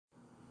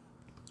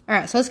All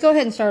right, so let's go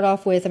ahead and start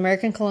off with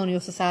American colonial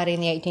society in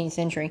the 18th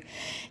century.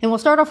 And we'll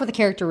start off with the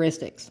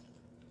characteristics.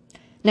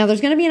 Now, there's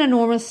going to be an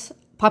enormous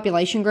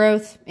population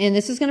growth, and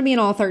this is going to be in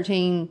all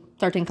 13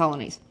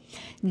 colonies.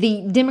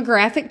 The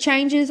demographic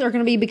changes are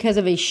going to be because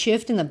of a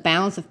shift in the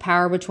balance of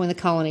power between the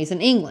colonies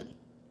and England.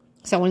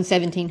 So in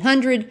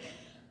 1700,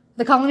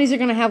 the colonies are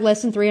going to have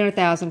less than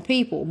 300,000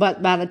 people,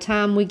 but by the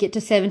time we get to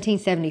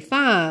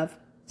 1775,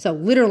 so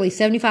literally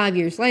 75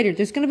 years later,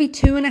 there's going to be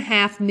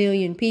 2.5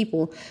 million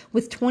people,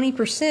 with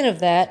 20% of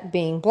that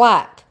being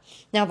black.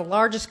 Now, the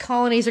largest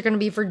colonies are going to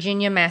be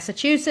Virginia,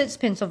 Massachusetts,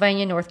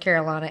 Pennsylvania, North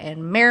Carolina,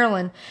 and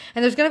Maryland.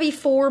 And there's going to be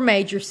 4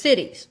 major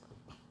cities: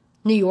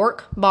 New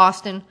York,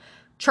 Boston,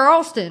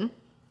 Charleston,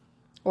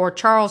 or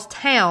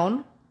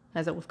Charlestown,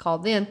 as it was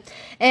called then,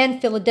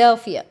 and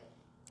Philadelphia.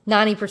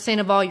 90%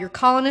 of all your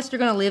colonists are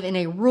going to live in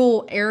a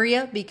rural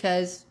area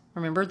because,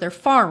 remember, they're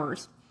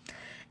farmers.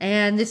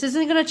 And this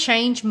isn't going to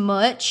change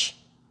much.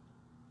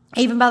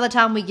 Even by the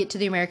time we get to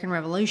the American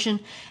Revolution,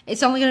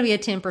 it's only going to be a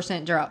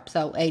 10% drop,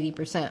 so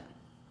 80%.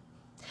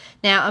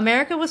 Now,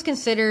 America was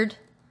considered,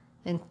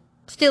 and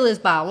still is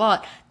by a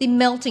lot, the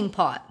melting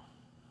pot.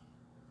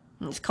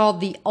 It's called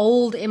the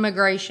old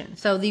immigration.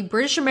 So the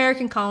British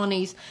American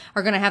colonies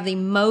are going to have the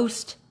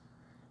most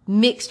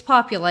mixed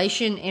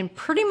population in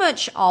pretty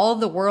much all of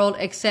the world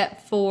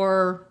except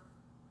for,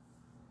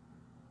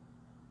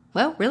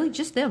 well, really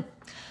just them.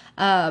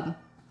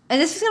 And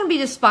this is going to be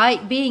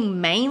despite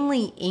being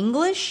mainly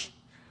English.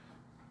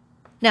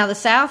 Now, the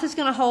South is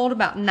going to hold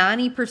about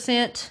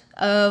 90%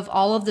 of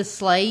all of the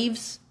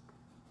slaves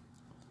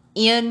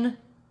in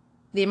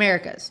the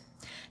Americas.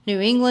 New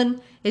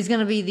England is going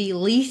to be the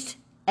least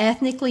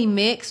ethnically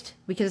mixed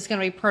because it's going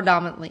to be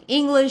predominantly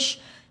English.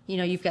 You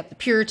know, you've got the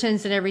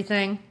Puritans and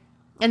everything.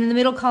 And then the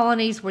middle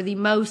colonies were the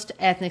most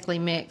ethnically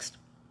mixed.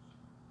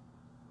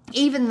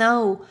 Even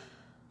though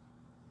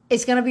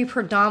it's going to be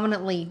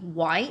predominantly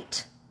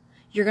white,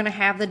 you're going to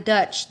have the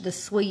Dutch, the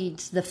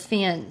Swedes, the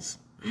Finns.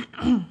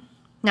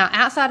 Now,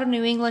 outside of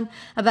New England,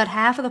 about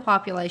half of the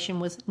population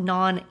was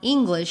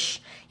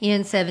non-English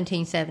in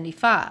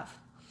 1775.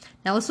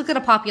 Now, let's look at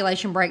a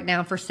population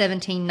breakdown for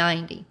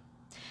 1790.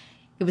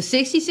 It was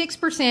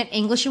 66%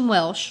 English and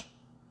Welsh.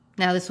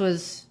 Now, this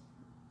was,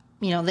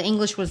 the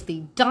English was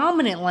the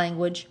dominant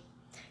language,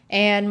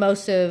 and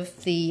most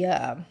of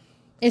the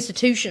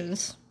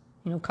institutions,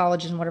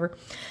 colleges and whatever,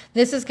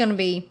 this is going to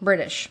be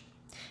British.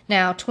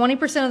 Now,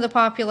 20% of the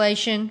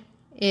population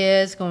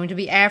is going to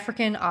be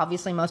African.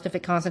 Obviously, most of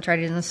it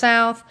concentrated in the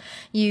South.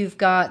 You've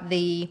got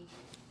the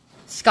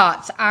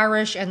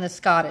Scots-Irish and the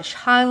Scottish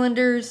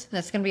Highlanders.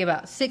 That's going to be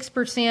about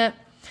 6%.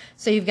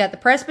 So you've got the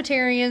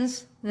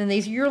Presbyterians, and then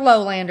these are your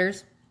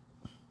lowlanders.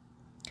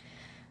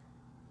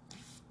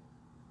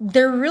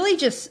 They're really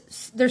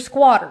they're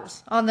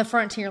squatters on the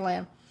frontier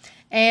land.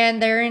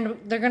 And they're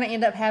going to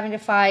end up having to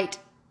fight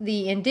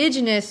the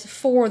indigenous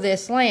for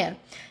this land.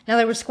 Now,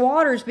 they were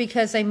squatters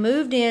because they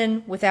moved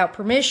in without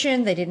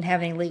permission. They didn't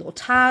have any legal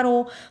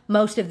title.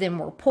 Most of them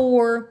were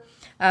poor.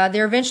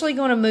 They're eventually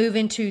going to move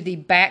into the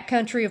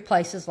backcountry of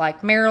places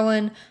like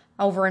Maryland,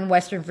 over in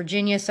Western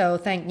Virginia, so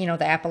think,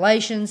 the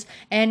Appalachians,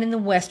 and in the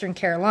Western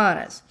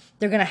Carolinas.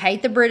 They're going to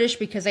hate the British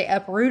because they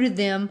uprooted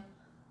them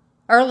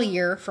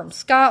earlier from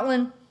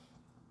Scotland,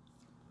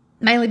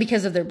 mainly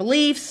because of their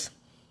beliefs.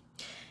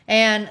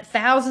 And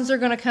thousands are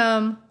going to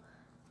come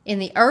in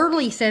the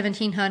early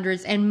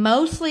 1700s, and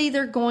mostly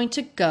they're going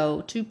to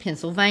go to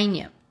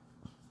Pennsylvania.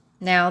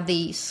 Now,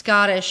 the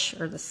Scottish,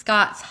 or the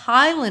Scots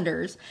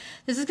Highlanders,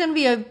 this is going to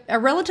be a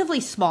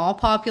relatively small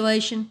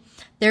population.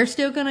 They're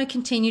still going to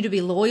continue to be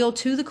loyal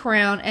to the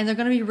crown, and they're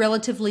going to be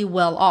relatively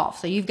well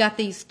off. So you've got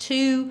these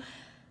 2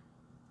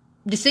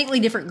 distinctly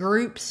different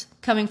groups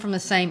coming from the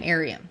same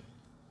area.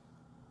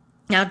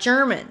 Now,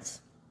 Germans.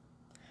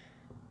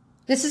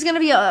 This is going to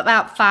be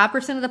about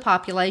 5% of the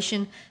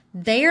population.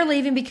 They are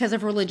leaving because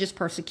of religious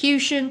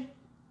persecution.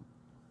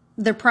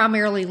 They're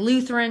primarily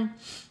Lutheran.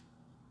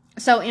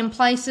 So in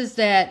places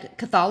that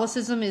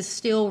Catholicism is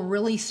still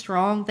really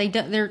strong,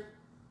 they're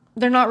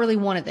not really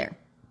wanted there.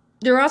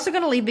 They're also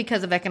going to leave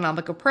because of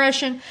economic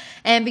oppression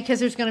and because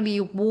there's going to be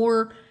a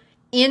war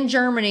in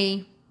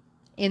Germany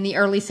in the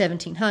early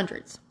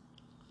 1700s.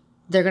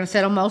 They're going to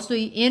settle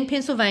mostly in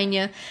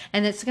Pennsylvania,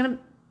 and they're going to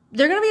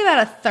be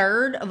about a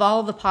third of all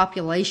of the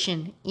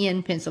population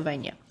in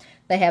Pennsylvania.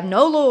 They have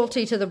no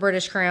loyalty to the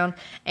British crown,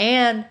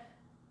 and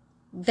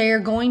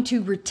they're going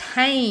to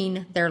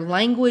retain their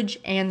language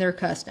and their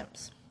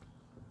customs.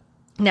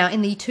 Now,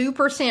 in the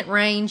 2%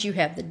 range, you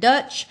have the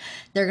Dutch.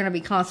 They're going to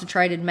be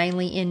concentrated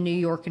mainly in New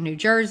York and New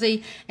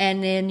Jersey.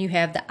 And then you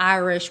have the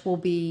Irish will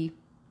be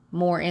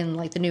more in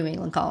like the New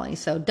England colonies.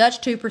 So Dutch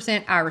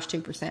 2%, Irish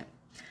 2%.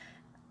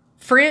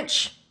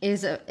 French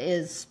is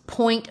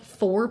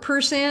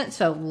 0.4%,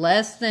 so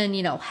less than,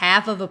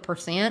 half of a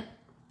percent.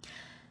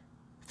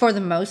 For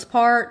the most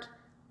part,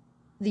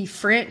 the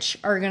French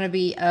are going to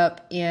be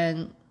up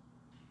in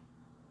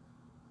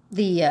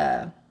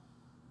the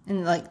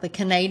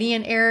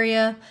Canadian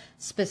area,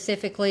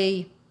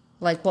 specifically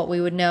like what we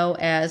would know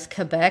as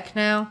Quebec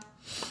now.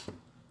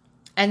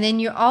 And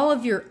then all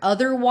of your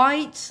other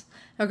whites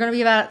are going to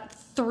be about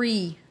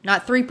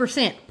not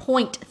 3%,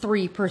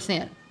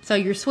 0.3%. So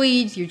your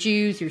Swedes, your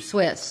Jews, your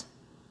Swiss.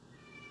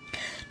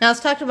 Now let's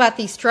talk about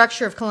the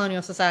structure of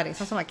colonial society.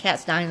 So my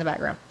cat's dying in the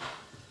background.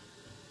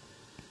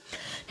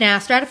 Now,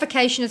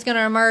 stratification is going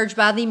to emerge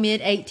by the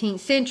mid-18th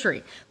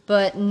century,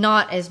 but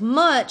not as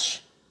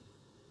much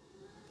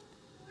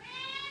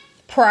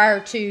prior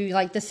to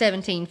like the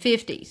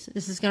 1750s.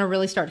 This is going to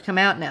really start to come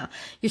out now.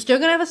 You're still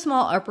going to have a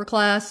small upper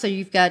class, so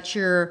you've got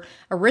your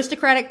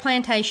aristocratic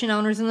plantation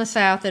owners in the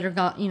South that are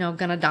going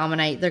to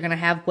dominate. They're going to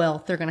have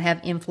wealth, they're going to have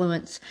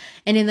influence.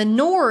 And in the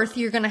North,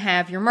 you're going to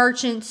have your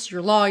merchants,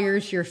 your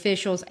lawyers, your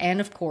officials,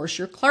 and of course,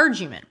 your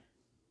clergymen.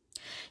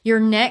 Your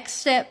next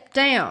step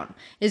down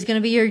is going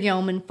to be your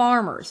yeoman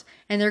farmers,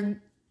 and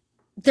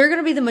they're going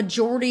to be the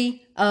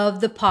majority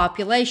of the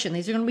population.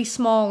 These are going to be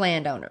small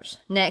landowners.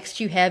 Next,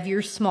 you have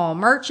your small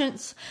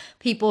merchants,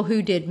 people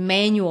who did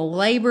manual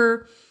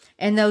labor,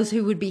 and those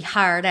who would be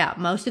hired out.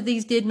 Most of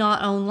these did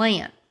not own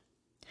land.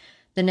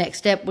 The next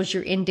step was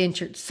your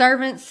indentured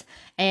servants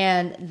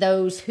and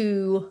those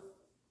who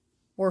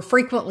were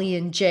frequently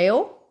in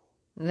jail.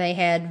 They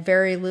had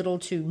very little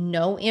to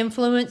no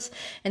influence.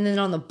 And then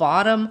on the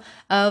bottom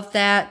of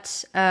that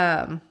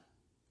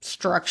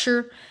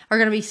structure are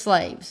going to be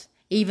slaves,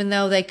 even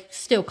though they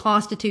still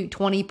constitute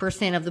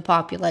 20% of the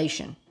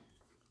population.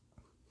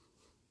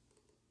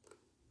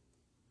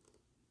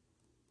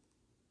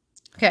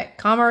 Okay,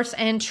 commerce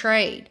and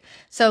trade.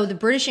 So the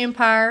British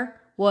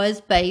Empire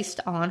was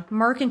based on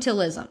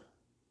mercantilism.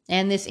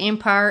 And this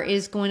empire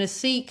is going to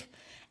seek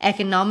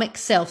economic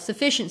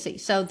self-sufficiency.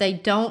 So they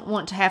don't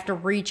want to have to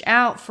reach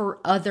out for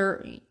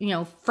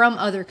from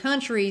other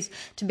countries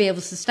to be able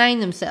to sustain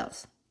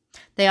themselves.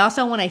 They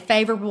also want a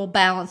favorable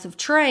balance of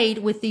trade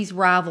with these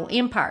rival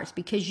empires,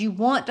 because you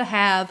want to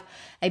have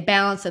a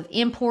balance of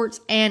imports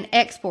and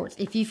exports.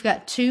 If you've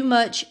got too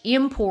much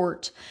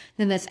import,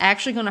 then that's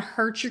actually going to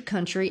hurt your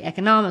country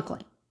economically.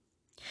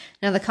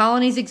 Now, the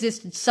colonies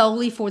existed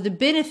solely for the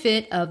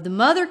benefit of the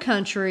mother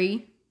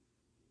country,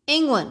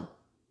 England.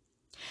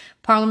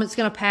 Parliament's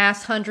going to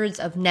pass hundreds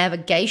of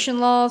navigation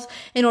laws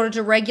in order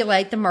to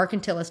regulate the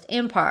mercantilist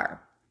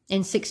empire. In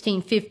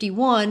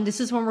 1651,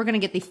 this is when we're going to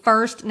get the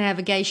first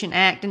Navigation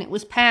Act, and it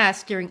was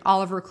passed during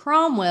Oliver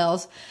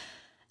Cromwell's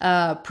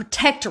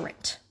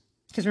protectorate.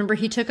 Because remember,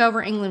 he took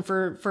over England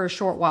for a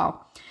short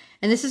while.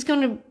 And he's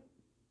going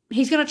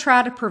to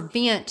try to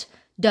prevent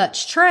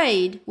Dutch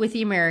trade with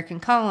the American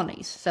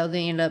colonies. So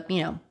they end up,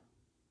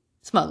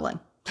 smuggling.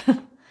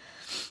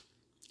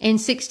 In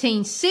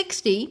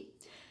 1660,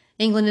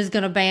 England is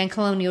going to ban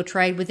colonial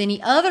trade with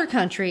any other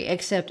country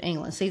except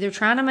England. See, they're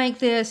trying to make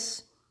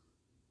this,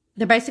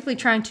 they're basically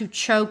trying to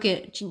choke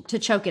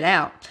it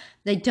out.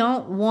 They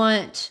don't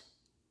want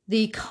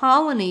the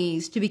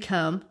colonies to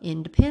become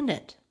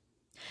independent.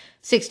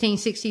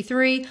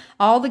 1663,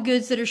 all the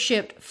goods that are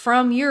shipped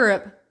from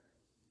Europe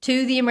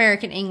to the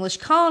American English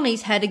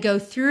colonies had to go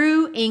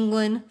through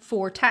England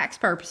for tax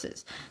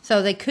purposes.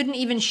 So they couldn't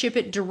even ship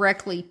it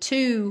directly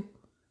to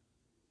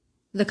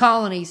the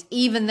colonies,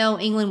 even though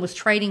England was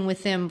trading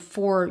with them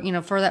for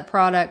that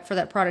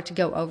product to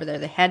go over there.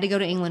 They had to go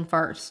to England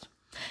first.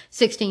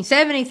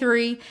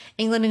 1673,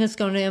 England is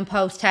going to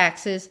impose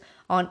taxes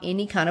on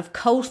any kind of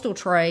coastal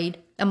trade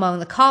among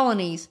the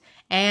colonies,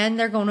 and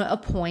they're going to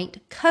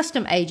appoint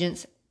custom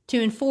agents to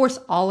enforce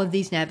all of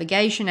these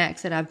navigation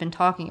acts that I've been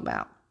talking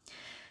about.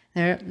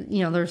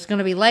 There's going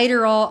to be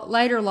later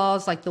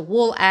laws like the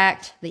Wool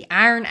Act, the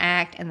Iron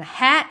Act, and the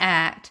Hat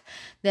Act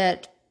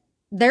that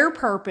their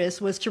purpose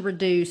was to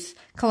reduce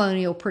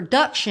colonial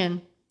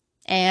production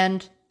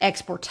and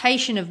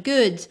exportation of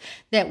goods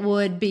that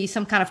would be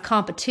some kind of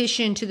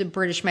competition to the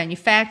British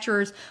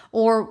manufacturers,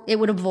 or it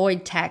would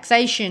avoid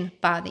taxation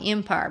by the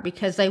empire,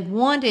 because they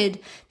wanted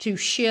to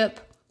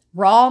ship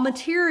raw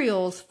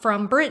materials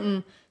from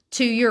Britain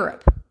to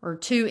Europe or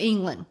to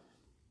England.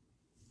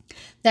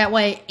 That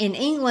way, in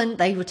England,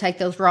 they would take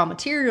those raw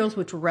materials,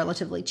 which were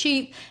relatively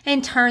cheap,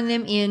 and turn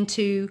them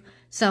into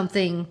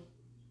something,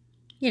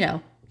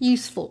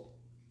 useful.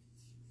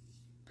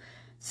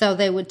 So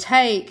they would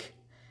take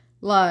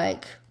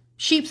like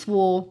sheep's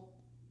wool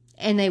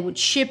and they would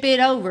ship it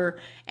over,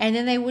 and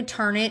then they would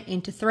turn it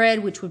into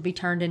thread, which would be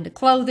turned into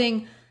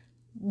clothing,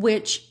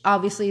 which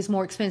obviously is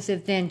more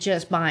expensive than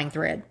just buying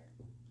thread.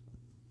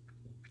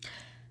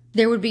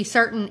 There would be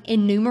certain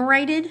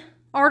enumerated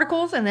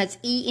articles, and that's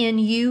ENUMERATED.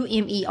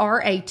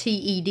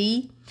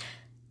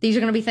 These are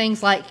going to be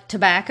things like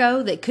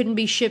tobacco that couldn't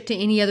be shipped to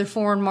any other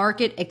foreign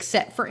market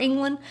except for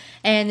England.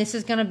 And this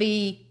is going to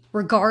be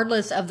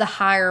regardless of the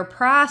higher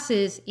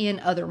prices in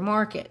other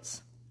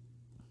markets.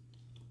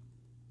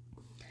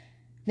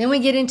 Then we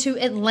get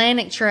into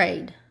Atlantic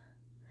trade.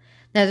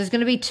 Now, there's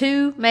going to be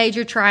two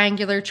major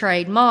triangular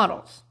trade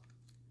models.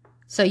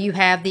 So you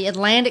have the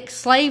Atlantic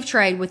slave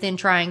trade within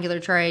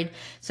triangular trade.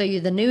 So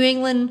the New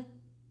England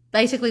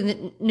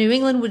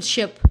would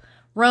ship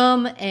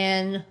rum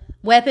and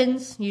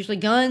weapons, usually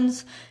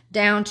guns,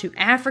 down to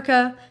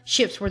Africa.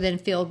 Ships were then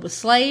filled with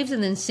slaves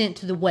and then sent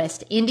to the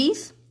West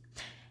Indies.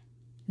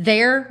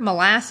 There,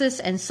 molasses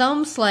and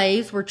some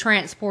slaves were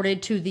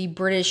transported to the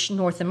British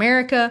North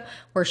America,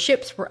 where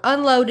ships were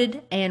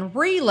unloaded and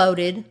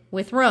reloaded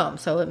with rum.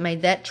 So it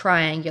made that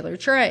triangular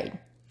trade.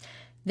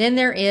 Then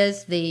there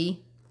is the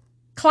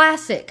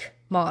classic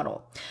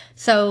model.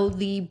 So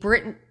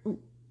Britain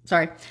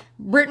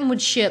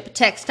would ship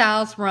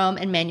textiles, rum,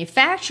 and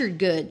manufactured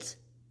goods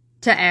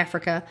to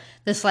Africa.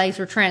 The slaves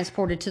were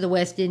transported to the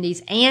West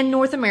Indies and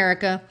North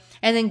America,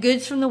 and then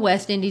goods from the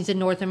West Indies and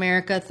North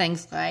America,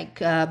 things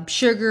like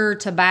sugar,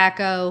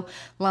 tobacco,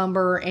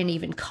 lumber, and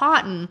even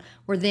cotton,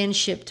 were then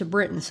shipped to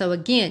Britain. So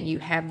again, you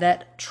have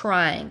that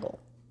triangle.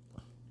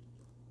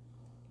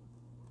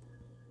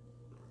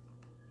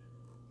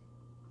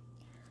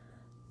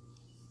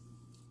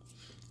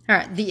 All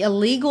right, the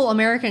illegal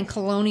American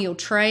colonial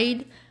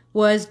trade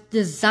was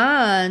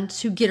designed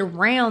to get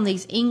around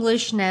these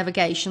English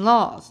navigation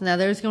laws. Now,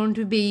 there's going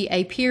to be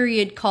a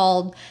period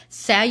called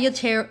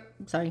salutary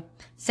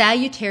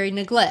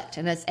neglect,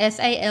 and that's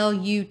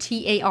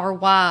SALUTARY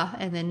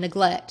and then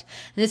neglect.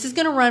 And this is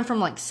going to run from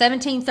like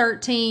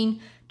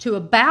 1713 to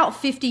about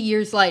 50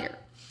 years later.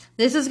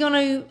 This is going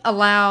to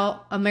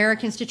allow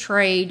Americans to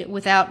trade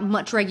without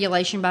much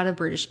regulation by the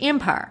British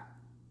Empire.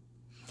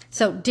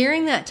 So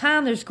during that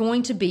time, there's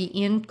going to be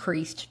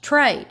increased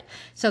trade.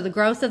 So the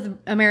growth of the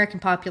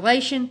American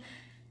population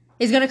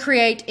is going to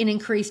create an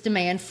increased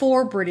demand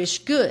for British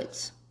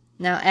goods.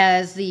 Now,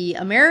 as the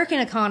American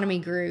economy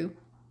grew,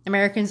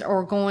 Americans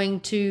are going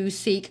to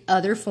seek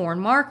other foreign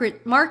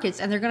markets,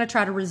 and they're going to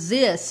try to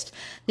resist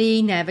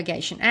the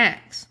Navigation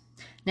Acts.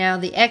 Now,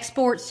 the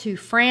exports to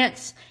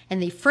France and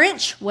the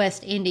French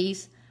West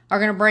Indies are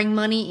going to bring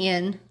money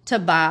in to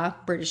buy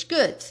British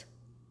goods.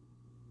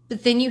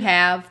 But then you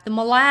have the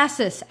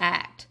Molasses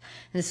Act.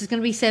 And this is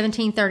going to be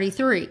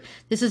 1733.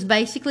 This is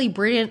basically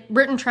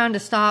Britain trying to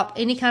stop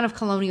any kind of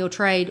colonial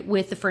trade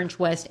with the French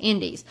West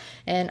Indies.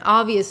 And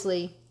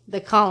obviously,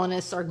 the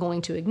colonists are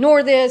going to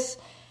ignore this.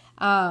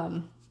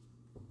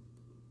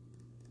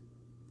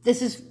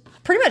 This is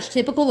pretty much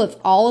typical of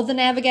all of the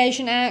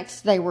Navigation Acts.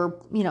 They were,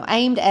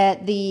 aimed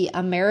at the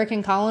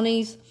American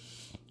colonies,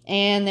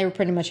 and they were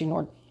pretty much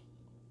ignored.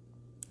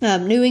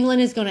 New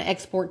England is going to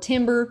export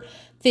timber,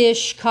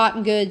 fish,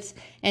 cotton goods,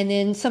 and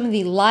then some of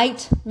the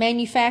light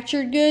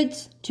manufactured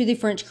goods to the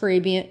French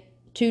Caribbean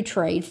to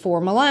trade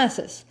for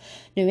molasses.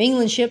 New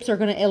England ships are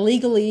going to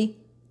illegally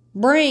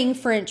bring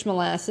French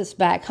molasses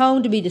back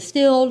home to be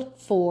distilled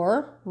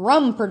for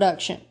rum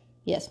production.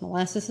 Yes,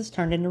 molasses is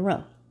turned into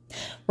rum.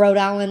 Rhode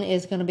Island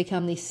is going to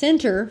become the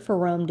center for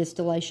rum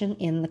distillation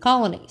in the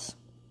colonies.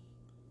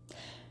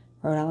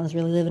 Rhode Island's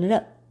really living it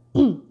up.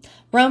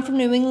 Rum from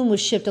New England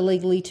was shipped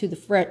illegally to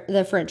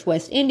the French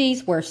West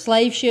Indies, where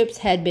slave ships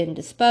had been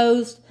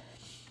disposed.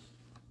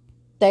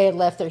 They had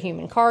left their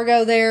human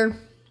cargo there.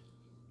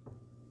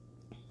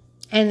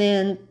 And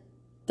then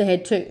they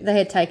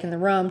had taken the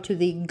rum to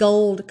the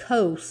Gold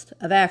Coast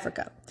of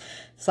Africa.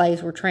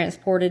 Slaves were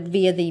transported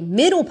via the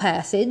Middle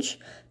Passage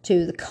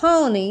to the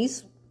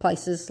colonies,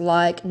 places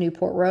like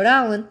Newport, Rhode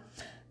Island,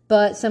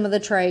 but some of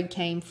the trade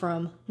came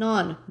from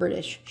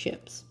non-British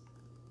ships.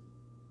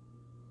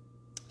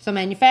 So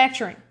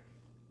manufacturing.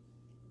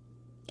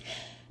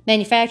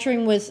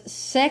 Manufacturing was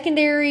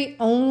secondary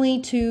only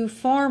to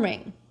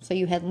farming. So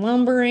you had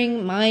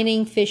lumbering,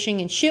 mining,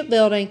 fishing, and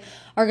shipbuilding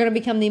are going to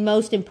become the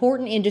most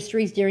important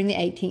industries during the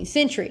 18th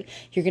century.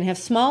 You're going to have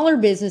smaller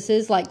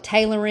businesses like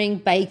tailoring,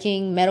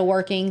 baking,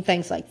 metalworking,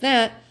 things like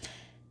that.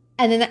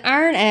 And then the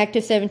Iron Act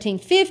of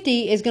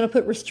 1750 is going to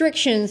put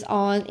restrictions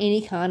on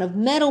any kind of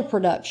metal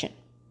production.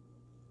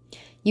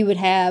 You would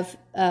have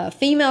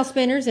female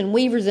spinners and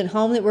weavers at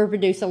home that would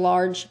produce a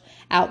large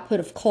output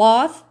of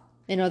cloth,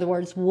 in other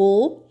words,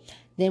 wool.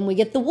 Then we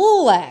get the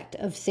Wool Act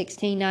of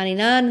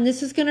 1699, and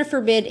this is going to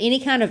forbid any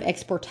kind of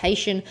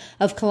exportation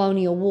of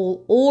colonial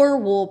wool or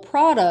wool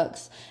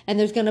products. And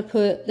they're going to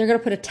put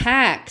a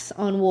tax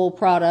on wool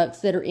products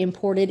that are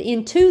imported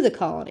into the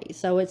colonies.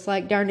 So it's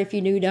like darned if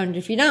you do, darned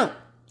if you don't.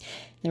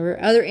 There were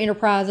other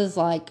enterprises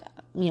like,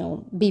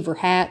 beaver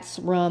hats,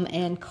 rum,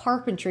 and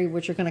carpentry,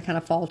 which are going to kind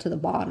of fall to the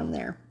bottom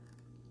there.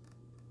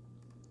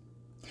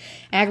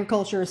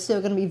 Agriculture is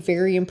still going to be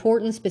very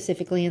important,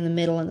 specifically in the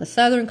middle and the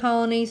southern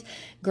colonies.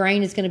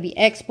 Grain is going to be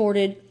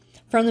exported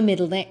from the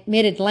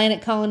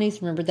mid-Atlantic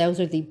colonies. Remember, those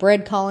are the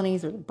bread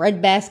colonies or the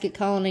breadbasket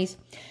colonies.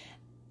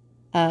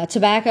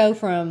 Tobacco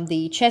from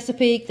the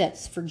Chesapeake,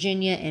 that's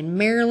Virginia and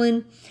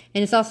Maryland.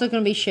 And it's also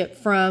going to be shipped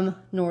from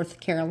North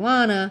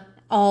Carolina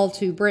all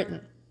to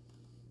Britain.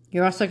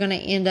 You're also going to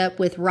end up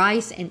with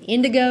rice and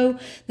indigo.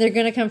 They're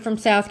going to come from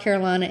South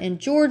Carolina and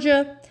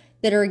Georgia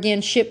that are again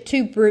shipped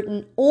to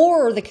Britain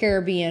or the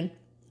Caribbean,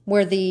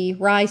 where the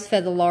rice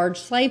fed the large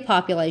slave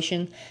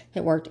population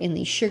that worked in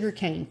the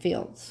sugarcane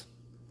fields.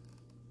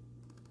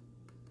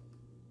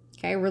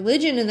 Okay,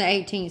 religion in the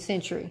 18th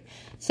century.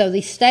 So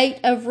the state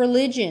of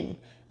religion.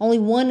 Only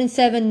 1 in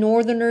 7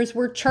 Northerners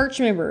were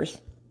church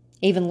members.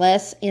 Even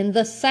less in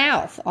the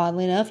South,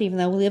 oddly enough, even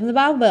though we live in the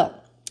Bible Belt.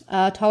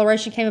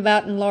 Toleration came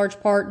about in large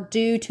part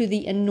due to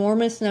the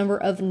enormous number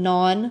of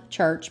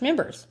non-church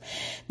members.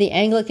 The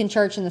Anglican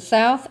Church in the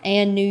South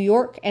and New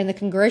York and the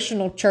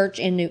Congregational Church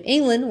in New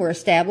England were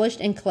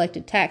established and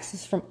collected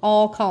taxes from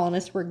all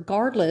colonists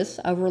regardless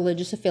of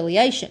religious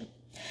affiliation.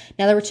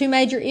 Now, there were two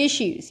major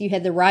issues. You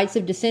had the rights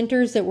of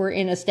dissenters that were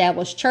in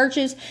established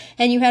churches,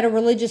 and you had a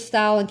religious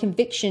style and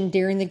conviction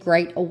during the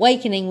Great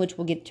Awakening, which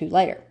we'll get to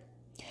later.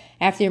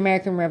 After the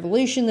American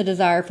Revolution, the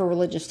desire for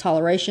religious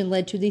toleration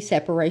led to the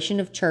separation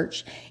of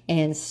church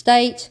and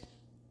state,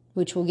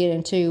 which we'll get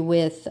into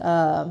with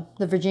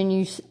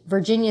the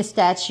Virginia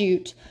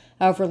Statute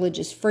of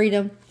Religious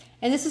Freedom.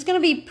 And this is going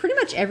to be pretty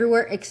much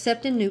everywhere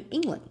except in New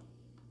England.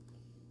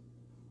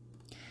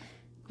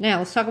 Now,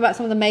 let's talk about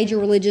some of the major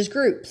religious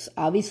groups.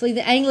 Obviously,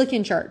 the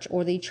Anglican Church,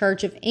 or the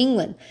Church of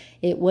England.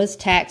 It was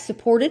tax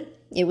supported.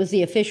 It was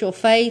the official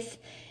faith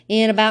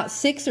in about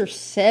 6 or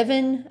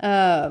 7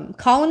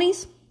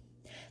 colonies.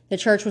 The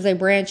church was a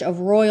branch of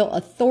royal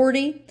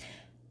authority.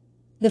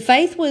 The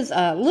faith was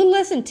a little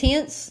less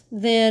intense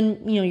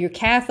than, your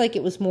Catholic.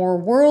 It was more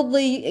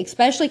worldly,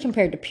 especially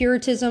compared to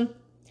Puritanism.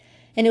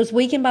 And it was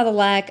weakened by the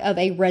lack of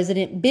a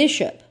resident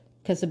bishop,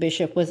 because the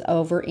bishop was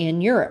over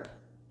in Europe.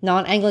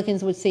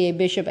 Non-Anglicans would see a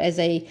bishop as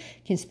a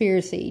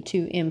conspiracy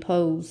to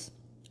impose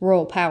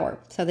royal power.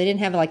 So they didn't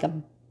have like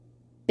a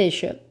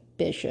bishop.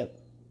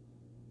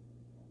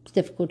 It's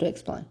difficult to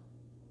explain.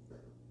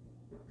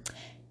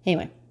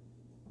 Anyway.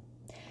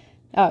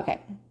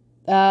 Okay.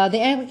 The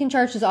Anglican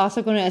Church is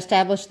also going to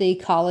establish the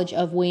College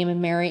of William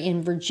and Mary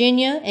in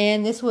Virginia,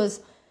 and this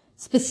was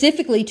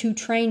specifically to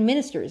train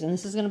ministers, and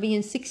this is going to be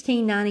in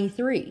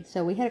 1693.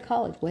 So we had a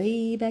college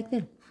way back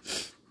then.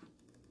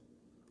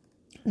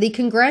 The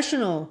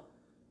Congregational,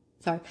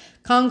 I've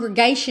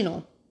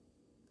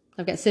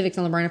got civics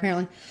on the brain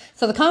apparently.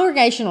 So the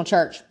Congregational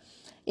Church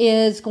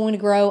is going to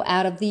grow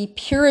out of the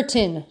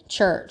Puritan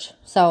Church.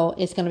 So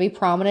it's going to be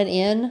prominent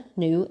in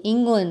New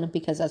England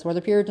because that's where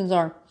the Puritans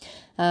are.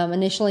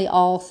 Initially,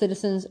 all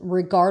citizens,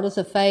 regardless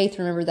of faith,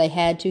 remember they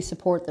had to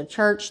support the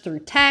church through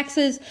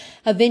taxes.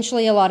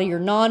 Eventually, a lot of your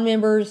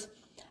non-members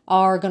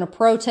are going to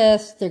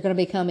protest. They're going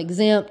to become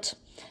exempt.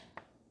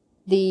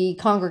 The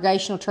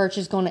Congregational Church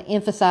is going to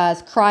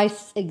emphasize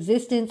Christ's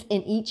existence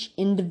in each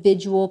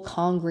individual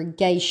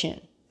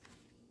congregation.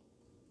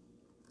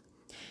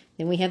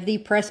 Then we have the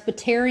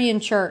Presbyterian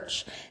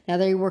Church. Now,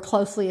 they were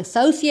closely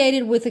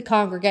associated with the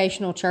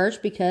Congregational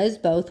Church because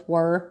both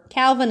were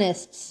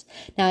Calvinists.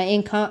 Now,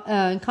 in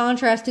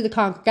contrast to the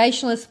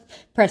Congregationalists,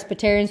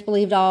 Presbyterians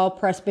believed all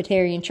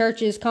Presbyterian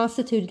churches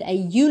constituted a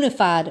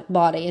unified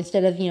body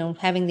instead of,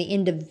 having the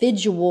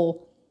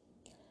individual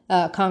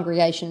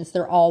congregations.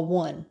 They're all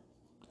one.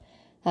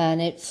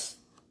 And it's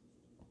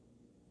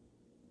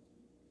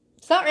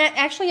not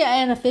actually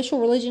an official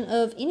religion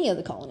of any of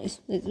the colonies.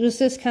 It was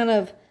just kind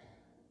of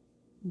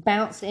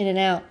bounced in and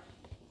out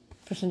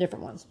for some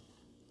different ones.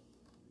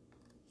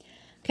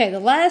 Okay, the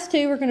last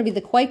two are going to be the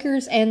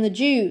Quakers and the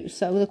Jews.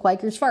 So the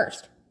Quakers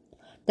first.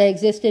 They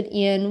existed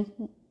in,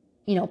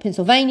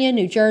 Pennsylvania,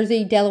 New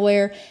Jersey,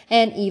 Delaware,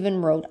 and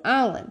even Rhode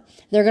Island.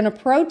 They're going to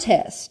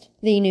protest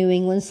the New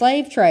England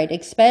slave trade,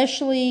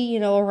 especially,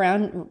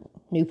 around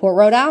Newport,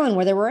 Rhode Island,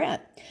 where they were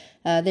at.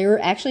 They were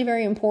actually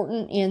very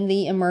important in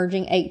the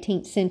emerging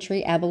 18th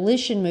century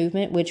abolition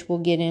movement, which we'll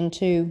get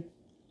into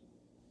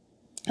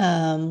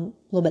a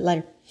little bit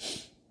later.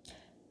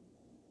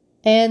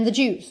 And the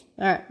Jews.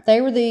 All right.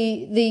 They were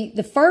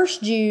the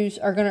first Jews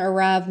are going to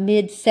arrive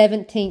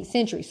mid-17th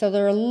century. So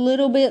they're a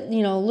little bit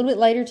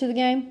later to the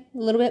game, a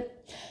little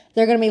bit.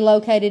 They're going to be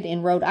located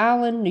in Rhode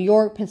Island, New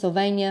York,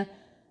 Pennsylvania,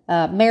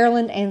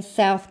 Maryland, and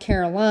South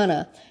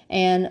Carolina.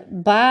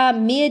 And by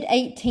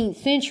mid-18th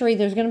century,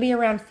 there's going to be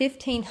around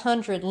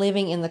 1,500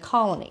 living in the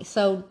colony.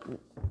 So,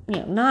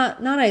 not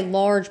a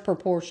large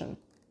proportion.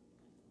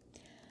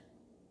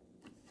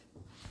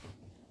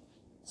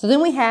 So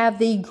then we have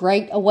the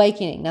Great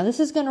Awakening. Now, this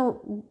is going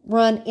to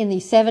run in the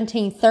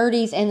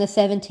 1730s and the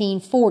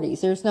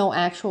 1740s. There's no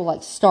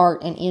actual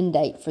start and end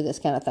date for this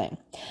kind of thing.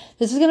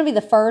 This is going to be the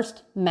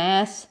first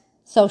mass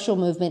social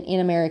movement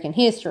in American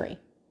history.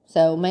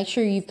 So make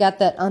sure you've got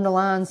that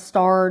underlined,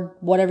 starred,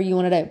 whatever you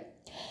want to do.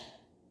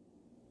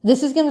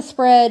 This is going to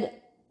spread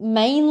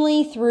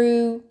mainly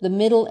through the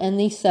middle and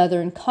the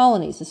southern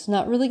colonies. It's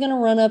not really going to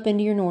run up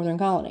into your northern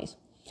colonies.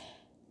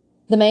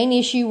 The main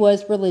issue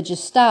was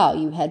religious style.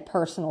 You had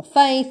personal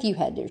faith, you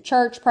had your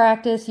church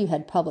practice, you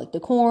had public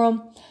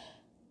decorum.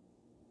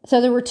 So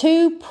there were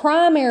two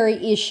primary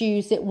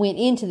issues that went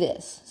into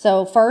this.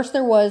 So first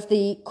there was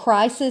the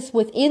crisis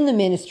within the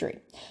ministry.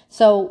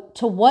 So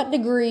to what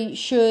degree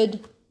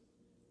should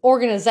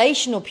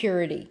organizational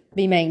purity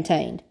be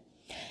maintained?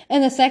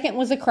 And the second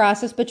was a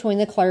crisis between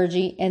the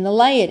clergy and the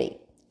laity.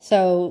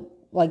 So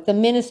like the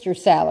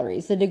minister's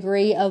salaries, the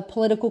degree of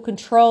political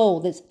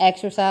control that's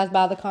exercised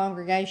by the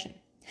congregation.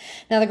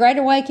 Now, the Great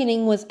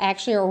Awakening was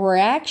actually a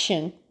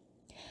reaction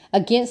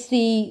against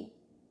the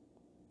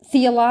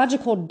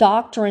theological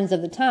doctrines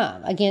of the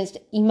time, against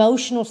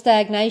emotional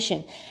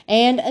stagnation,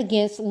 and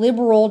against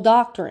liberal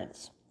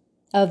doctrines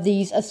of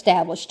these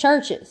established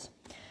churches.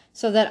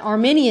 So that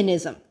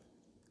Arminianism,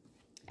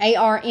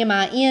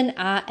 Arminianism,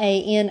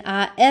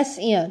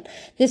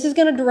 this is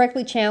going to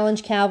directly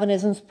challenge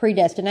Calvinism's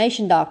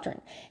predestination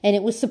doctrine, and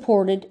it was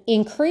supported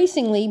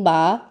increasingly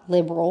by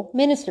liberal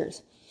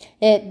ministers.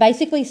 It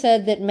basically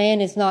said that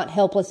man is not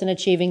helpless in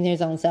achieving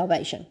his own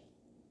salvation,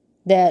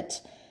 that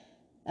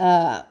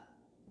a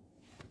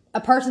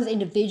person's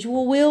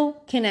individual will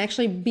can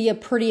actually be a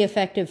pretty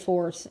effective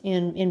force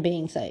in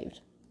being saved.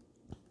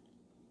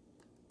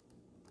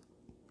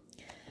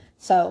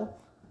 So,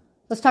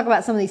 let's talk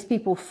about some of these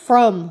people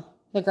from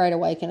the Great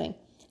Awakening.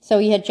 So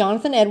you had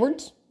Jonathan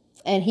Edwards,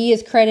 and he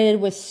is credited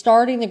with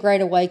starting the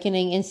Great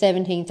Awakening in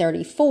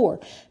 1734.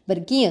 But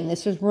again,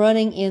 this was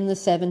running in the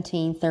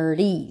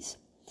 1730s.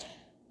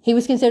 He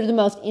was considered the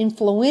most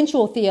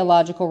influential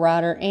theological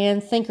writer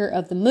and thinker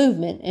of the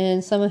movement,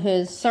 and some of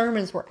his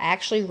sermons were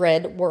actually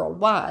read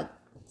worldwide.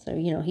 So,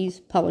 he's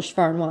published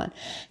far and wide.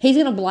 He's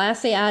going to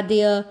blast the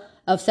idea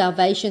of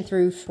salvation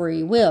through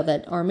free will,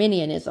 that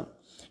Arminianism.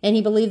 And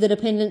he believed the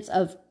dependence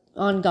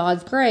on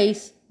God's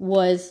grace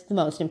was the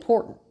most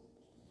important.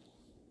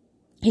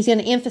 He's going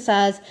to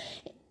emphasize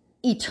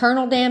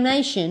eternal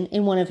damnation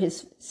in one of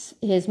his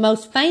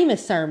most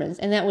famous sermons,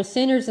 and that was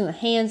sinners in the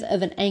hands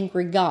of an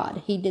angry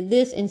God. He did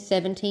this in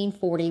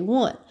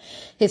 1741.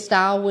 His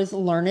style was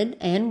learned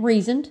and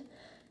reasoned,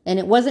 and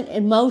it wasn't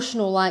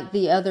emotional like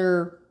the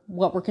other,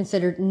 what were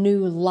considered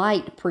New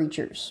Light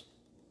preachers.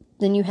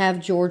 Then you have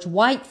George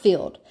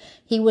Whitefield.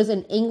 He was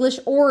an English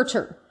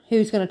orator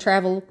who's going to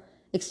travel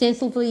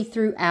extensively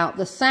throughout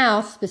the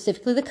South,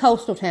 specifically the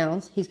coastal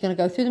towns. He's going to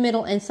go through the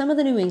Middle and some of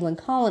the New England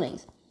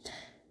colonies.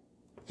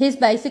 His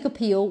basic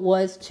appeal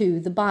was to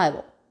the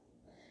Bible,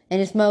 and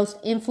his most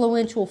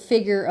influential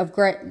figure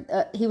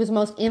he was the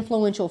most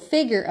influential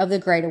figure of the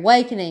Great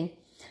Awakening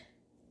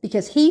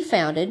because he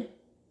founded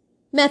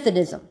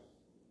Methodism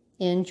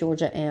in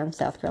Georgia and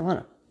South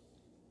Carolina.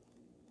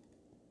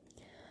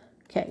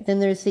 Okay, then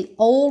there's the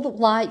old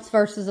lights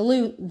versus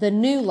the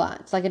new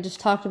lights. Like I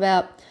just talked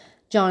about,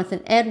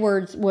 Jonathan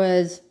Edwards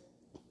was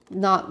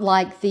not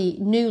like the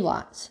new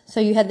lights. So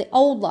you had the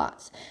old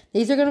lights.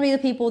 These are going to be the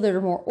people that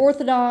are more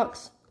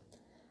orthodox.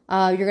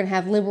 You're going to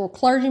have liberal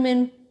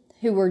clergymen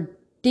who were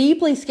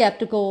deeply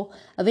skeptical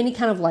of any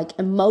kind of like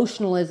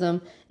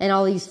emotionalism and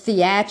all these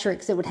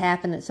theatrics that would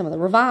happen at some of the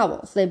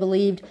revivals. They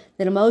believed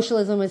that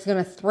emotionalism is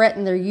going to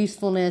threaten their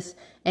usefulness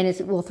and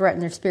it will threaten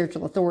their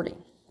spiritual authority.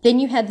 Then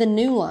you had the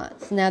new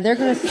lights. Now they're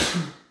going to,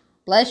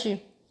 bless you,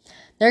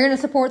 they're going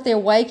to support the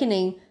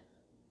awakening.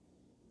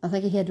 I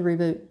think he had to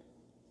reboot.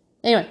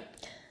 Anyway,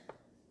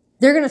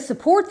 they're going to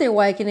support the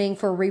awakening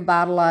for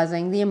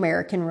revitalizing the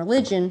American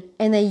religion,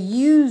 and they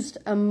used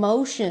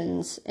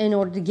emotions in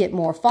order to get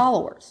more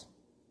followers.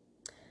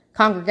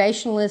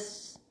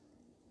 Congregationalists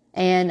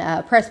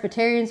and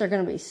Presbyterians are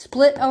going to be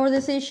split over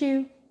this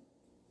issue.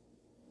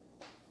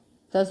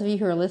 Those of you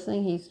who are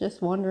listening, he's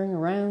just wandering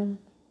around.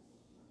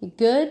 You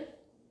good?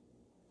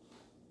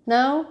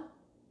 No?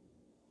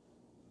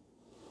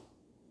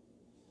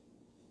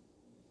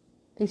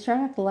 He's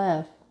trying not to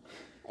laugh.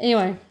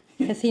 Anyway,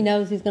 because he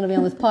knows he's going to be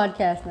on this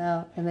podcast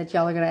now and that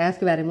y'all are going to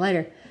ask about him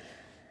later.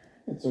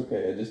 It's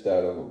okay. I just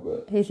died a little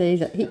bit. He's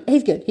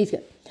good. He's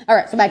good. All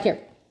right, so back here.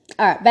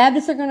 All right,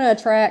 Baptists are going to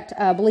attract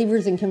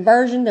believers in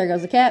conversion. There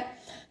goes the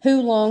cat.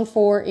 Who long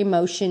for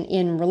emotion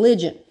in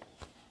religion.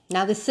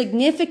 Now, the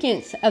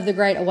significance of the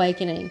Great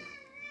Awakening.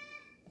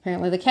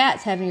 Apparently, the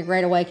cat's having a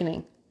great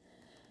awakening.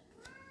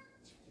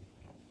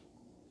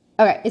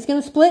 Okay, it's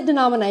going to split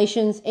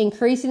denominations,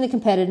 increasing the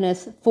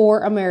competitiveness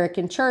for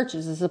American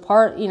churches. This is a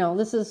part,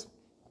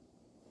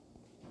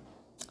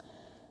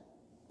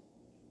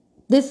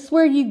 this is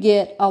where you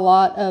get a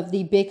lot of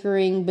the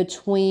bickering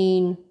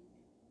between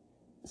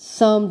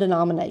some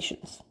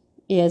denominations,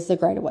 is the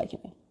Great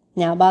Awakening.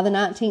 Now, by the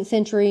 19th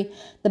century,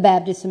 the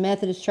Baptist and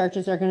Methodist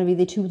churches are going to be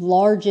the two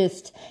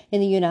largest in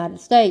the United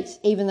States,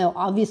 even though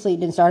obviously it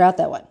didn't start out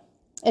that way.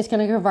 It's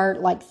going to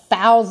convert like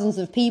thousands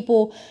of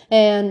people,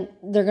 and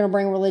they're going to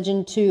bring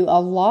religion to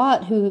a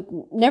lot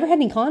who never had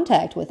any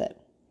contact with it.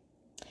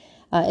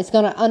 It's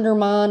going to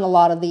undermine a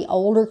lot of the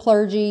older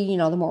clergy,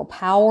 the more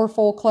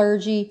powerful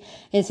clergy.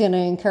 It's going to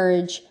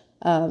encourage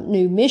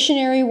new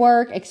missionary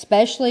work,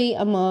 especially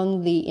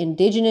among the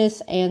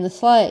indigenous and the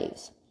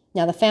slaves.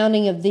 Now, the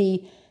founding of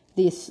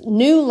this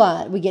new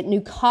light, we get new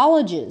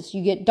colleges.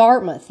 You get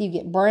Dartmouth, you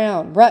get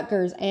Brown,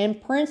 Rutgers,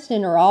 and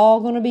Princeton are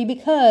all going to be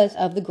because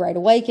of the Great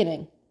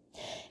Awakening.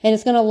 And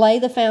it's going to lay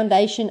the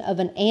foundation of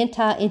an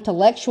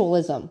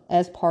anti-intellectualism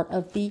as part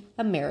of the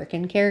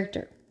American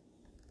character.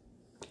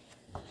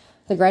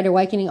 The Great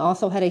Awakening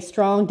also had a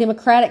strong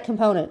democratic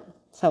component.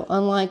 So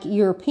unlike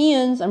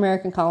Europeans,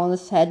 American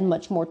colonists had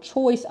much more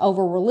choice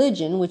over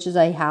religion, which is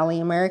a highly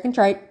American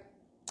trait.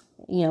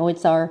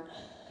 It's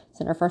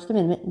in our First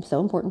Amendment. It's so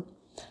important.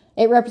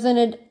 It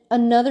represented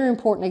another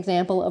important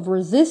example of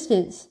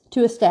resistance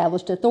to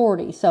established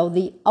authority. So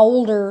the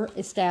older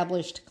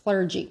established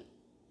clergy.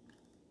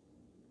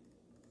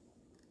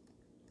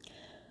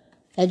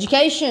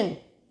 Education.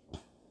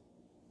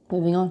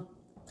 Moving on.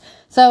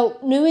 So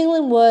New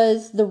England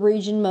was the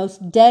region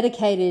most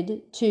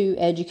dedicated to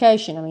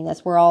education. I mean,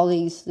 that's where all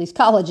these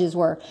colleges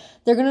were.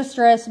 They're going to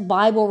stress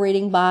Bible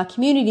reading by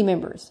community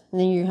members.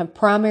 And then you have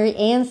primary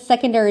and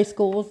secondary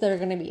schools that are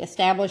going to be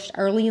established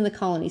early in the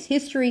colony's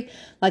history,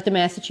 like the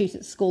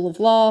Massachusetts School of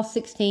Law in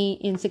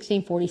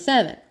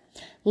 1647.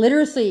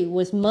 Literacy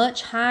was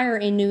much higher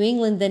in New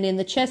England than in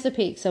the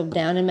Chesapeake, so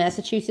down in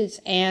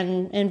Massachusetts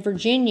and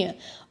Virginia,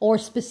 or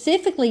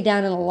specifically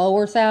down in the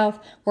lower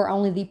South, where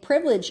only the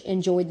privileged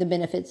enjoyed the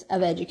benefits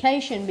of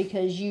education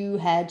because you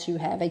had to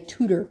have a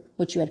tutor,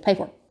 which you had to pay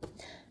for.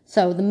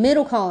 So the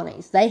middle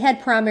colonies, they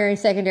had primary and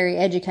secondary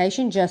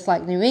education just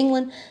like New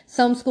England.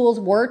 Some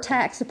schools were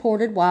tax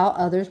supported while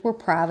others were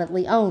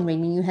privately owned,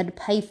 meaning you had to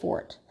pay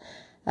for it.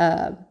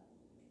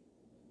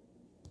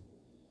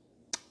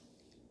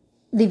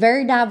 The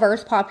very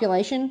diverse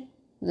population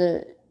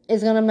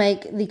is going to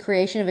make the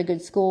creation of a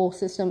good school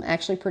system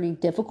actually pretty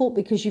difficult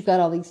because you've got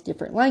all these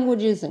different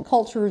languages and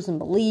cultures and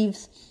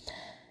beliefs.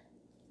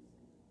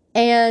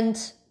 And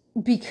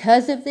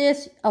because of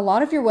this, a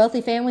lot of your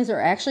wealthy families are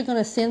actually going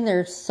to send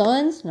their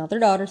sons, not their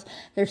daughters,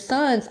 their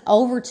sons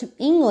over to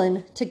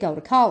England to go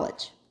to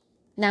college.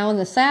 Now in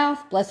the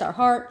South, bless our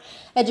heart,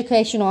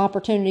 educational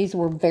opportunities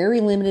were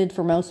very limited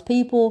for most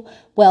people.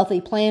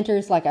 Wealthy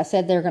planters, like I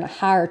said, they're going to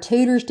hire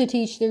tutors to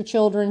teach their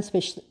children,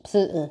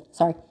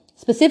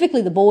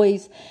 specifically the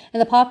boys,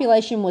 and the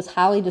population was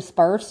highly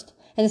dispersed.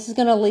 And this is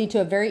going to lead to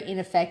a very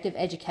ineffective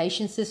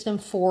education system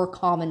for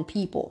common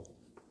people.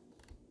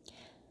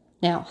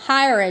 Now,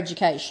 higher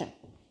education.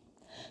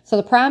 So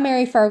the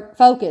primary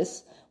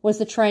focus was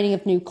the training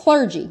of new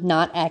clergy,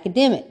 not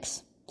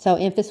academics. So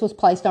emphasis was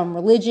placed on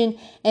religion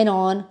and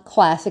on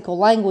classical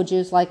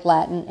languages like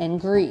Latin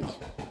and Greek.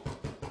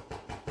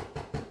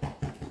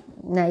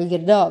 Now you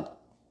get a dog.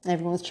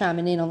 Everyone's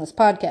chiming in on this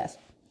podcast.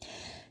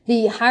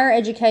 The higher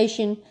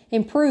education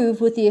improved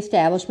with the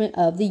establishment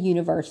of the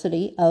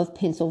University of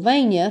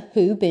Pennsylvania,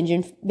 who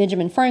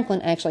Benjamin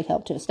Franklin actually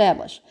helped to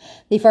establish.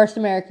 The first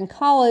American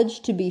college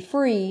to be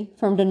free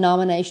from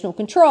denominational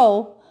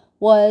control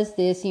was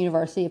this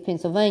University of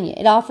Pennsylvania.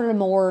 It offered a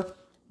more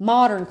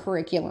modern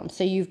curriculum.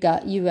 So you've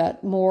got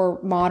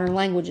more modern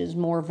languages,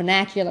 more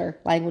vernacular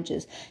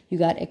languages. You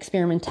got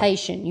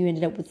experimentation. You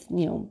ended up with,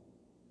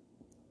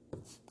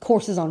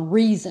 courses on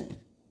reason.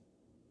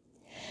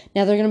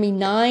 Now there are going to be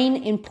 9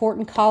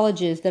 important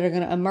colleges that are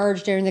going to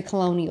emerge during the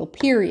colonial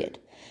period.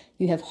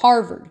 You have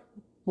Harvard,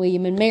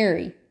 William and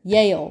Mary,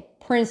 Yale,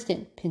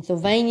 Princeton,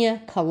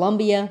 Pennsylvania,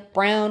 Columbia,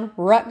 Brown,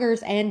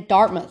 Rutgers, and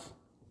Dartmouth.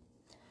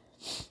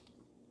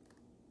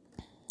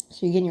 So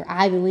you're getting your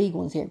Ivy League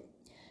ones here.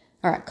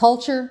 All right,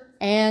 culture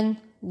and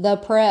the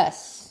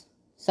press.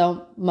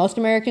 So most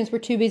Americans were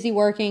too busy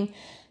working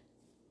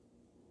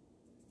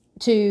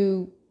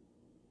to,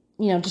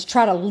 just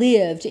try to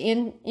live, to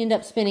end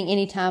up spending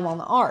any time on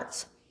the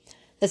arts.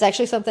 That's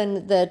actually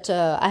something that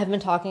I have been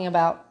talking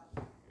about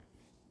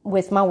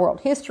with my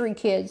world history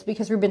kids,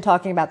 because we've been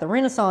talking about the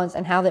Renaissance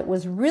and how that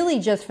was really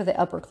just for the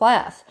upper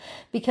class.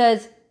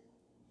 Because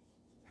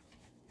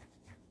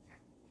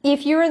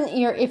if you're in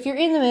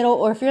the middle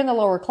or if you're in the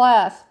lower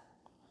class,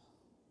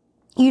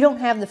 you don't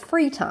have the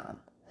free time.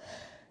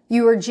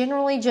 You are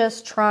generally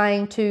just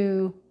trying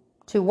to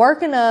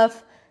work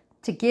enough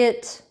to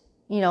get,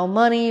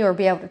 money or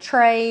be able to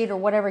trade or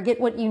whatever,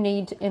 get what you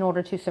need in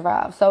order to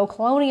survive. So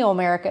colonial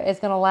America is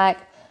going to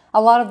lack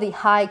a lot of the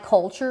high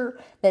culture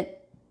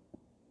that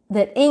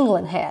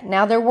England had.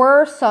 Now there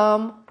were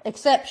some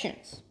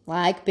exceptions,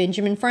 like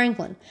Benjamin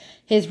Franklin.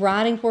 His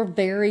writings were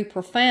very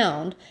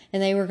profound,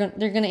 and they're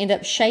going to end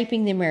up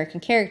shaping the American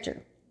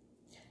character.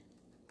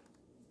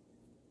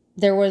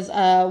 There was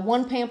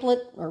one pamphlet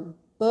or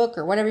book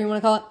or whatever you want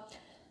to call it,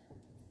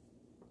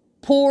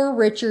 Poor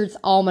Richard's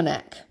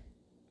Almanac.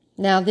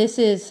 Now this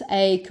is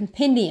a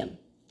compendium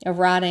of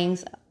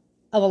writings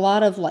of a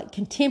lot of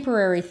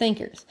contemporary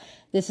thinkers.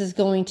 This is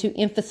going to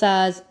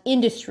emphasize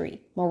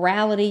industry,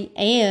 morality,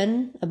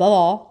 and above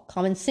all,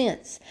 common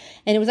sense.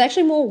 And it was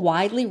actually more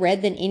widely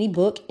read than any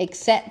book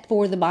except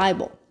for the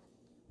Bible.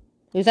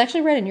 It was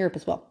actually read in Europe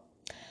as well.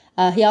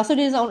 He also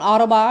did his own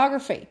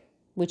autobiography,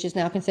 which is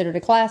now considered a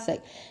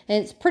classic.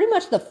 And it's pretty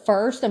much the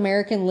first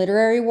American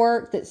literary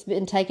work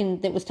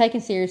that was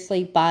taken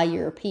seriously by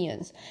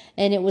Europeans.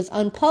 And it was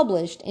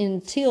unpublished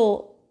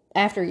until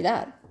after he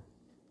died.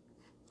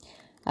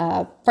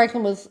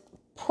 Franklin was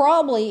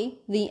probably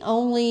the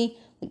only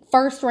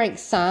first-rank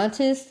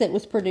scientist that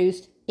was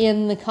produced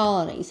in the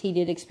colonies. He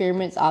did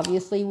experiments,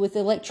 obviously, with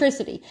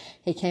electricity.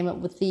 He came up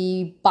with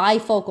the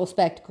bifocal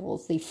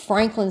spectacles, the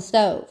Franklin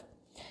stove.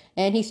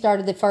 And he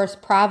started the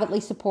first privately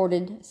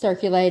supported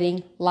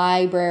circulating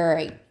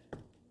library.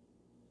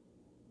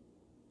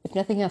 If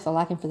nothing else, I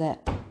like him for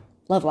that.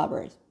 Love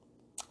libraries.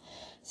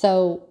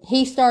 So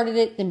he started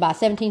it, and by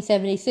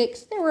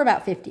 1776, there were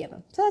about 50 of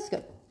them. So that's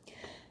good.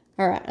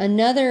 All right,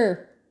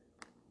 another,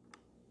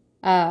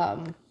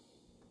 what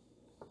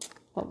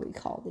would we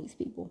call these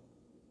people?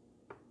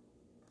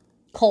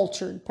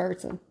 Cultured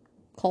person.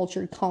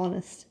 Cultured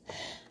colonist.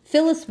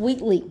 Phyllis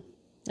Wheatley.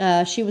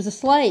 She was a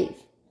slave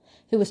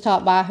who was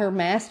taught by her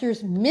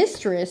master's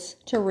mistress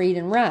to read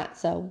and write.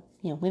 So,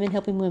 women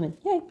helping women.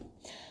 Yay.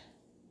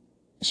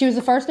 She was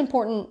the first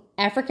important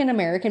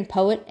African-American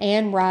poet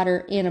and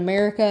writer in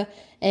America,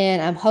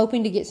 and I'm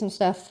hoping to get some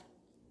stuff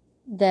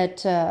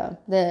that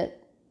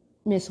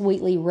Miss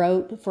Wheatley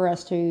wrote for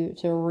us to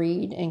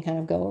read and kind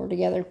of go over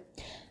together.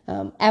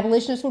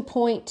 Abolitionists would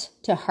point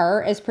to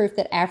her as proof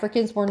that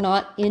Africans were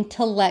not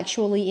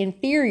intellectually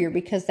inferior,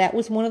 because that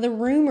was one of the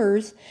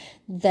rumors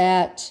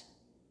that,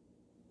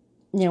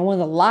 one of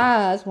the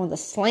lies, one of the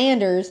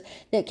slanders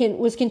that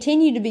was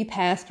continued to be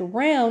passed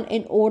around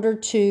in order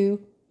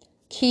to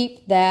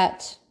keep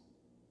that,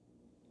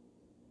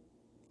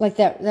 like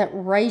that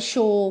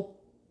racial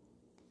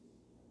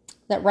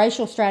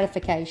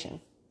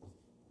stratification.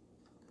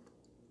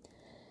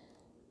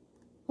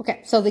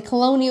 Okay, so the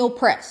colonial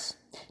press.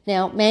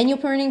 Now, manual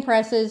printing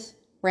presses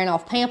ran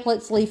off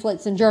pamphlets,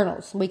 leaflets, and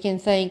journals. We can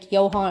thank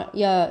Johannes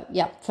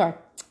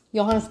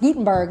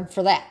Gutenberg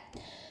for that.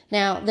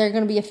 Now, they're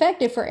going to be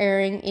effective for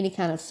airing any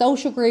kind of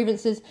social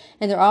grievances,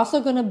 and they're also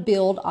going to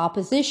build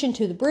opposition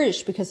to the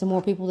British, because the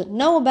more people that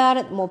know about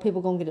it, the more people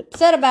are going to get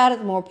upset about it,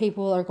 the more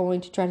people are going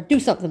to try to do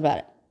something about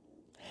it.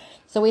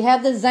 So we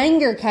have the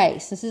Zenger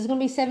case. This is going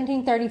to be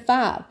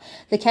 1735.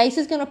 The case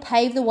is going to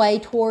pave the way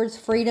towards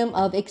freedom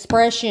of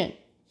expression.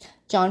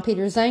 John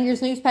Peter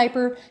Zenger's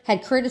newspaper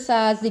had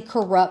criticized the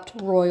corrupt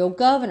royal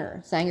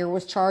governor. Zenger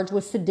was charged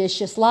with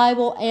seditious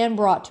libel and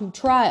brought to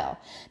trial.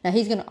 Now,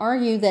 he's going to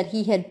argue that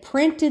he had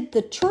printed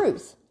the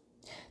truth.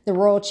 The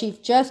royal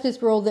chief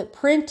justice ruled that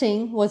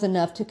printing was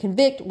enough to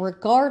convict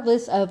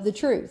regardless of the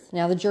truth.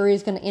 Now, the jury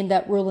is going to end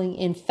up ruling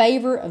in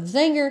favor of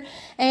Zenger,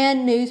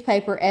 and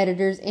newspaper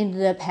editors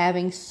ended up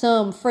having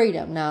some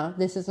freedom. Now,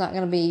 this is not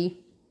going to be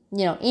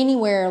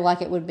anywhere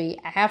like it would be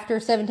after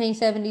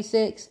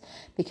 1776,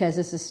 because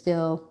this is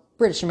still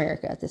British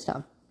America at this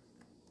time.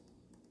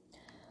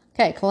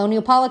 Okay,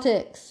 colonial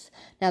politics.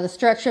 Now, the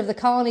structure of the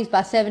colonies by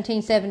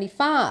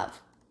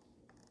 1775.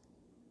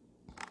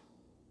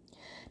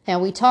 Now,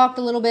 we talked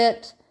a little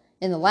bit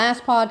in the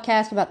last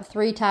podcast about the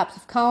three types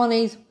of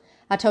colonies.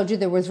 I told you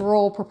there was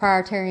royal,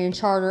 proprietary, and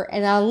charter,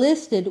 and I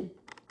listed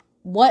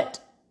what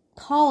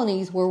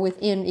colonies were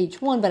within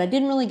each one, but I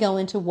didn't really go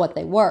into what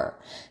they were.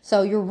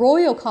 So your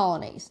royal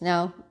colonies.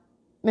 Now,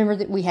 remember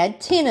that we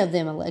had 10 of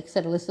them. Like I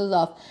said, I listed those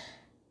off.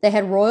 They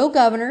had royal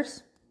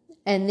governors,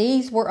 and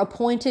these were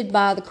appointed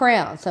by the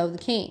crown, so the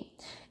king.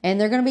 And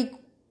they're going to be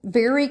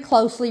very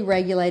closely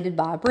regulated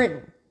by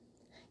Britain.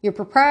 Your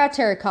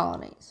proprietary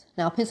colonies.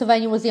 Now,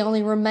 Pennsylvania was the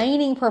only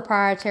remaining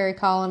proprietary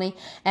colony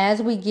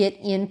as we get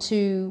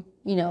into,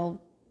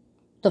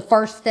 the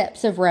first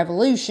steps of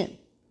revolution.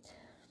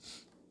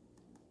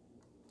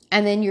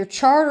 And then your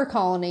charter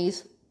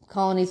colonies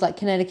like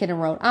Connecticut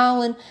and Rhode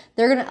Island,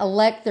 they're going to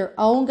elect their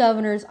own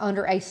governors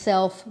under a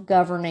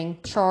self-governing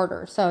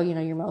charter. So,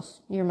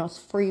 your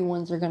most free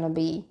ones are going to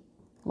be,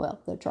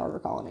 the charter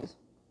colonies.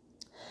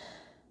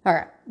 All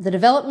right, the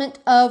development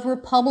of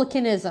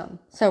republicanism.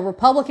 So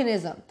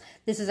republicanism,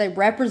 this is a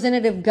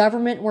representative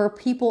government where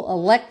people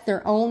elect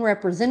their own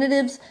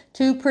representatives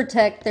to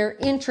protect their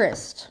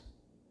interest.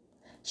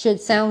 Should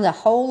sound a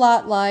whole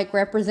lot like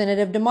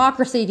representative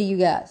democracy to you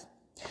guys.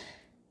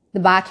 The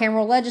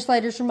bicameral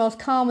legislatures were most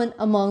common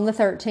among the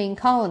 13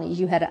 colonies.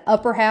 You had an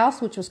upper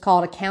house, which was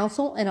called a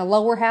council, and a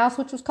lower house,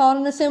 which was called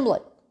an assembly.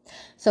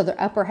 So the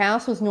upper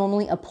house was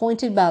normally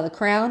appointed by the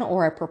crown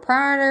or a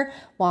proprietor,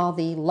 while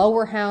the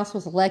lower house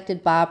was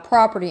elected by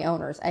property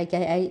owners,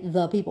 aka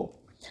the people.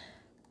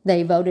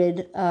 They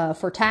voted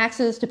for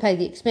taxes to pay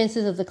the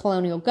expenses of the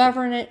colonial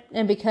government,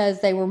 and because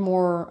they were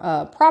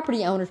more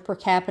property owners per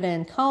capita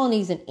in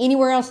colonies than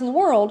anywhere else in the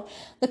world,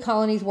 the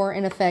colonies were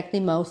in effect the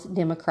most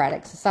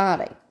democratic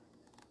society.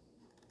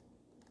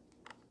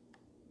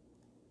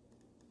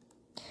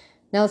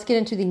 Now let's get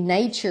into the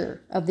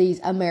nature of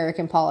these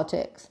American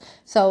politics.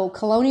 So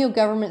colonial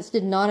governments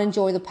did not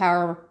enjoy the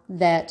power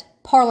that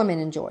Parliament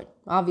enjoyed.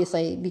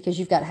 Obviously, because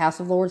you've got House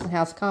of Lords and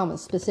House of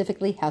Commons,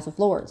 specifically House of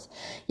Lords.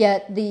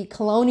 Yet the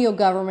colonial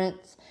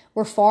governments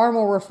were far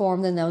more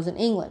reformed than those in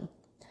England.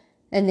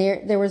 And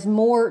there was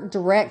more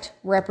direct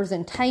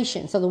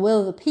representation. So the will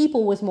of the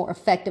people was more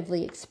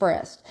effectively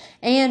expressed.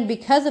 And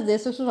because of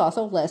this was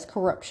also less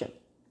corruption.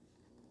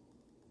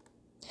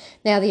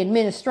 Now, the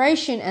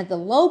administration at the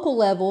local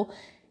level,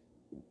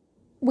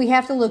 we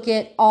have to look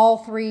at all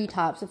three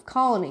types of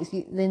colonies.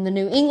 In the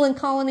New England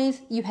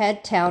colonies, you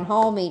had town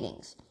hall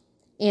meetings.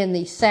 In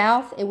the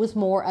South, it was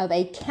more of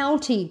a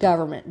county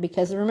government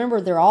because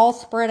remember, they're all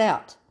spread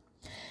out.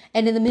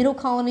 And in the middle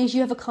colonies,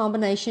 you have a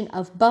combination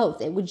of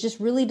both. It would just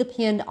really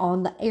depend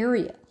on the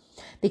area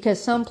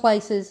because some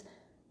places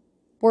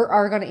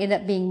are going to end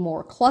up being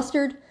more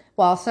clustered,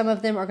 while some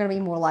of them are going to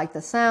be more like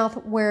the South,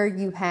 where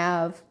you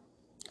have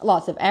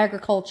lots of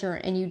agriculture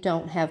and you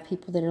don't have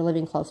people that are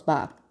living close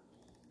by.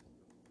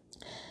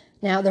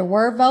 Now, there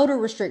were voter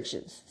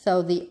restrictions.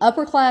 So the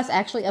upper class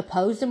actually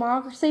opposed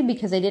democracy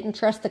because they didn't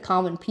trust the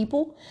common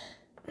people.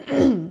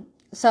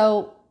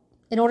 So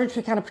in order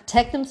to kind of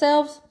protect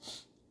themselves,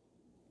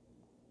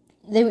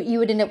 you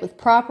would end up with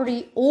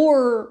property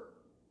or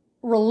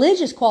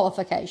religious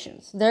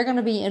qualifications. They're going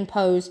to be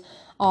imposed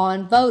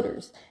on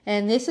voters.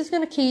 And this is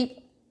going to keep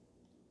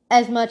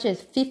as much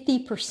as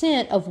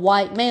 50% of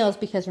white males,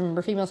 because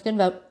remember, females couldn't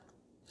vote,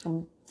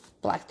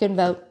 blacks couldn't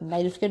vote,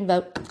 natives couldn't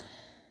vote.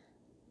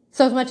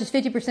 So as much as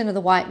 50% of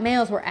the white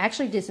males were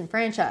actually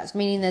disenfranchised,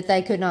 meaning that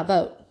they could not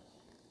vote.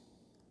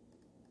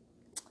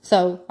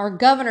 So our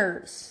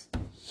governors.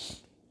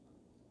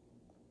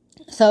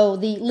 So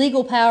the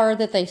legal power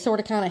that they sort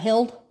of kind of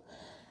held,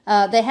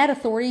 they had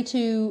authority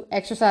to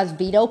exercise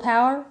veto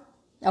power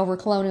over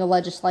colonial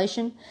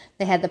legislation.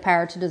 They had the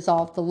power to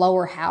dissolve the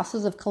lower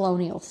houses of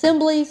colonial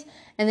assemblies,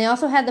 and they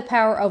also had the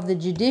power of the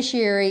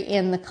judiciary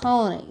in the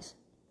colonies.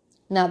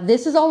 Now,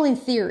 this is all in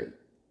theory.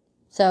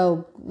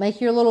 So make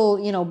your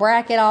little,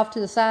 bracket off to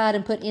the side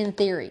and put in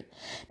theory.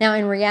 Now,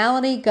 in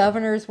reality,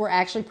 governors were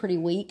actually pretty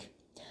weak.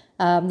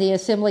 The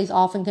assemblies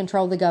often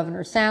controlled the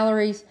governor's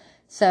salaries.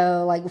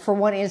 So, like, for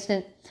one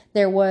instance,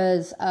 there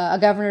was a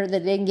governor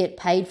that didn't get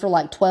paid for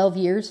like 12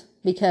 years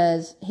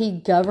because he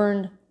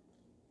governed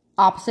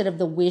opposite of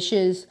the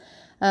wishes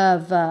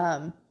of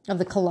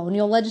the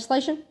colonial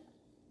legislation.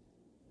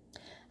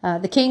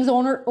 The king's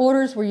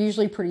orders were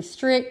usually pretty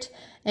strict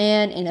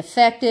and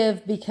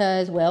ineffective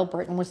because, well,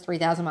 Britain was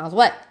 3,000 miles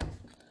away.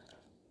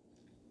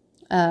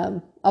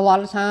 A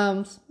lot of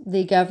times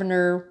the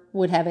governor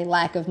would have a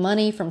lack of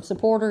money from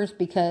supporters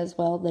because,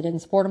 well, they didn't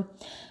support him.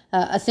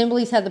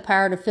 Assemblies had the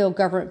power to fill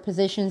government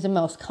positions in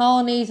most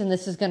colonies, and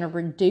this is going to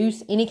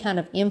reduce any kind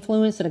of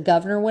influence that a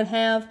governor would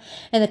have.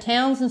 And the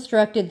towns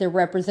instructed their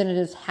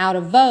representatives how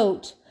to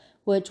vote,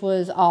 which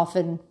was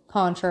often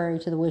contrary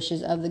to the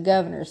wishes of the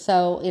governor.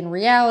 So in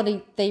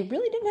reality, they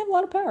really didn't have a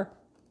lot of power.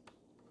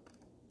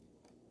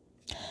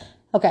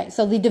 Okay,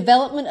 so the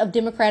development of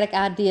democratic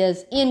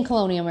ideas in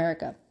colonial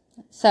America.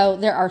 So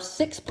there are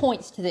 6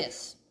 points to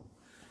this.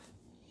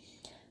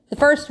 The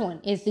first one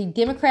is the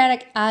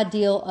democratic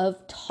ideal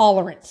of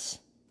tolerance.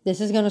 This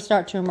is going to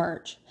start to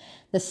emerge.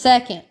 The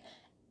second,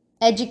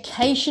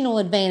 educational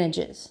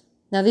advantages.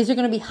 Now, these are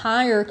going to be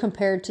higher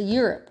compared to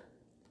Europe.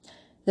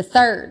 The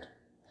third,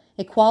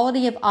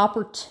 equality of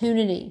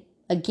opportunity.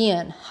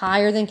 Again,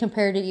 higher than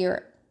compared to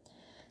Europe.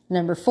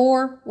 Number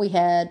 4, we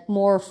had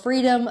more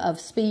freedom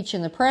of speech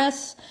in the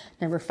press.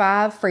 Number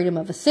 5, freedom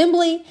of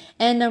assembly.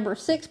 And number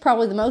 6,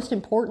 probably the most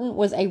important,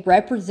 was a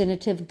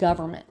representative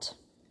government.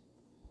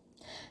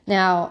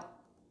 Now,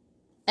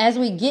 as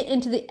we get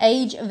into the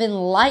Age of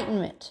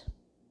Enlightenment,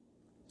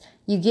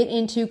 you get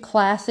into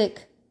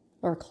classical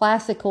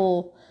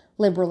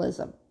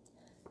liberalism.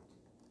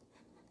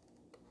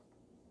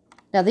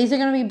 Now, these are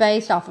going to be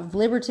based off of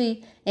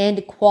liberty and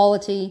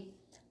equality,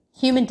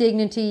 human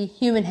dignity,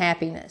 human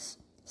happiness.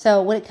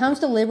 So when it comes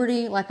to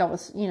liberty, like I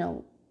was,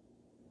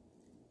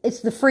 it's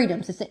the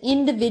freedoms. It's the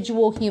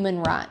individual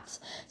human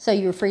rights. So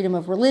your freedom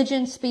of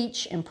religion,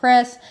 speech, and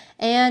press,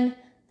 and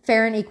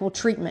fair and equal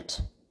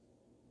treatment.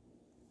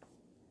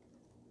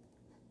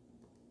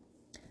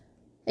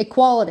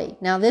 Equality.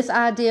 Now, this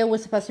idea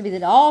was supposed to be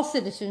that all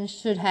citizens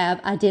should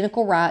have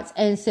identical rights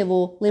and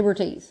civil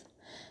liberties.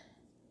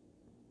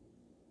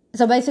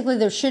 So basically,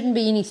 there shouldn't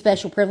be any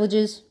special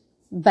privileges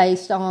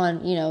based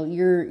on,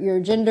 your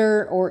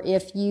gender or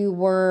if you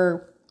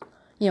were,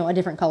 a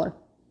different color.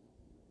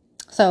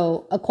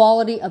 So,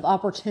 equality of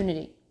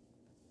opportunity.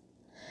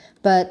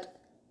 But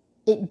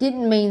it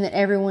didn't mean that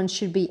everyone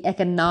should be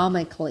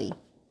economically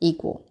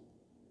equal.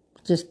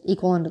 Just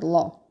equal under the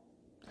law.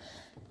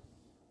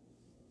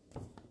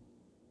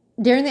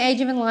 During the Age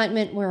of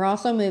Enlightenment, we're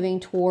also moving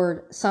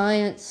toward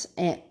science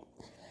and...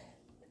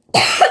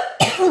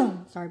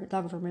 Sorry, but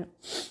talking for a minute.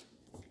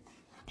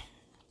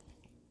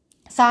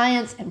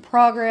 Science and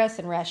progress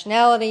and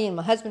rationality, and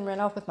my husband ran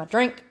off with my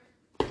drink.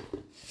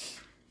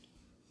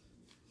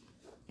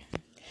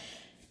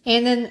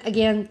 And then,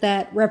 again,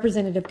 that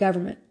representative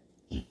government.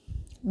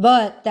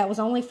 But that was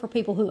only for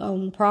people who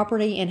owned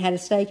property and had a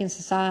stake in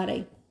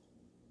society.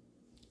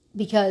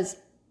 Because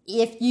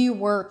if you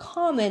were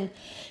common,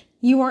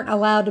 you weren't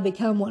allowed to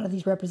become one of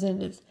these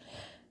representatives.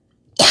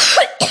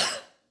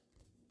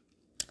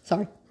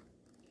 Sorry.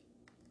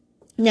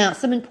 Now,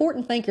 some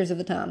important thinkers of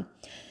the time.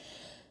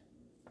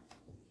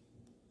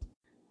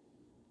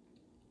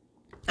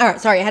 All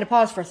right, sorry, I had to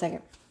pause for a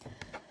second.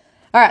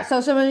 All right,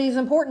 so some of these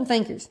important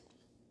thinkers.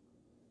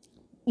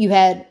 You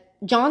had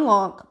John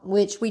Locke,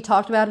 which we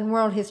talked about in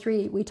world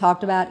history. We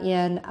talked about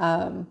in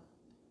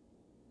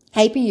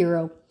AP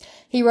Euro.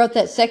 He wrote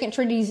that second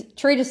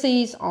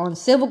treatise on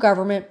civil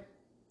government,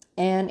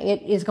 and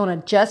it is going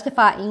to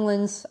justify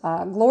England's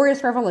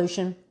glorious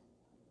revolution.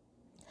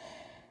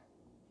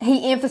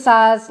 He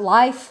emphasized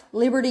life,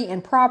 liberty,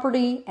 and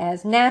property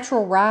as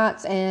natural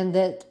rights, and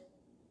that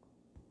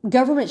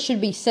government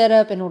should be set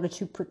up in order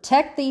to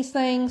protect these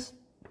things.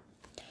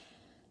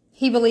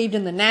 He believed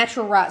in the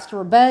natural rights to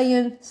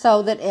rebellion,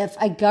 so that if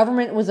a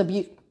government was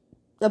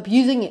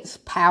abusing its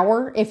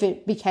power, if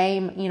it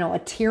became, a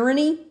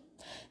tyranny,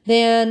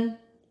 then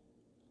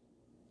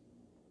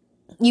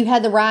you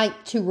had the right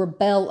to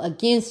rebel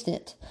against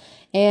it.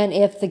 And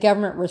if the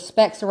government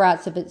respects the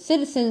rights of its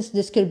citizens,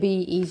 this could be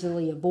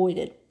easily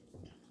avoided.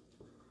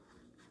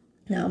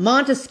 Now,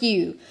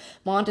 Montesquieu.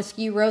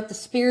 Montesquieu wrote The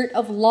Spirit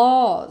of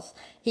Laws.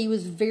 He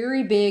was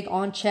very big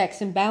on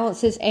checks and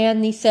balances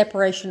and the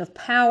separation of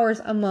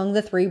powers among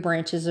the three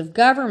branches of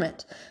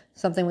government,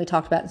 something we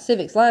talked about in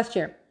civics last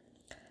year.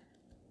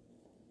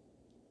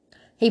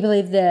 He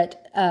believed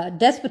that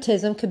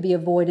despotism could be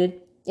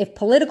avoided if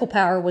political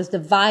power was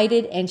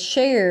divided and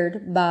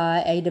shared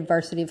by a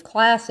diversity of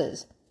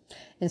classes.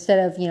 Instead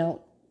of,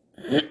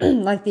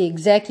 like the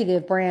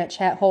executive branch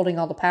holding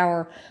all the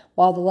power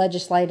while the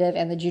legislative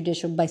and the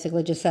judicial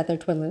basically just sat there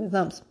twiddling their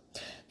thumbs.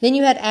 Then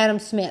you had Adam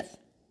Smith.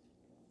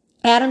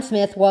 Adam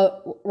Smith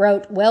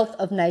wrote Wealth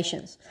of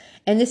Nations.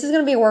 And this is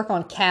going to be a work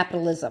on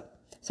capitalism.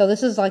 So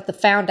this is like the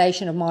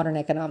foundation of modern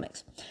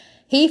economics.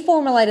 He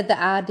formulated the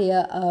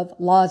idea of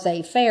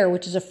laissez-faire,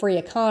 which is a free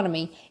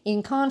economy,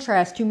 in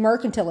contrast to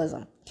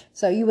mercantilism.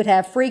 So you would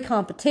have free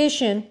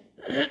competition,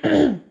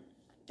 and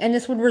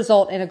this would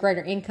result in a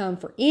greater income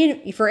for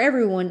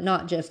everyone,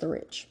 not just the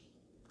rich.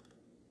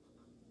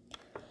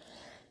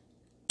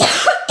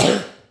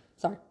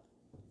 Sorry.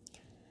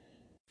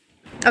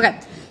 Okay,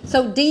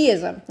 so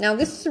deism. Now,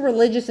 this is a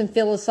religious and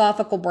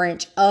philosophical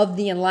branch of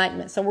the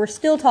Enlightenment. So we're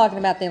still talking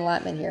about the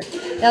Enlightenment here.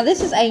 Now,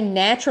 this is a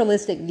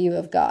naturalistic view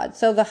of God.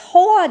 So the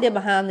whole idea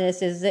behind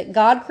this is that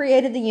God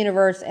created the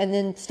universe and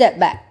then stepped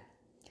back.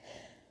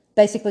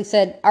 Basically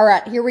said, all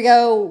right, here we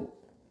go.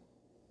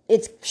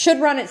 It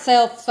should run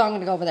itself, so I'm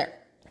going to go over there.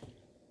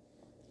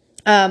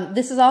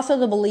 This is also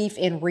the belief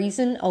in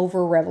reason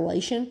over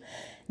revelation.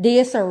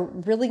 Deists are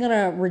really going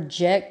to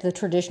reject the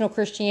traditional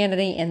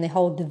Christianity and the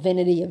whole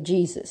divinity of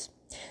Jesus.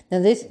 Now,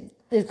 this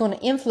is going to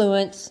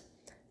influence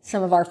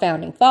some of our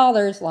founding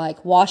fathers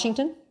like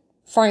Washington,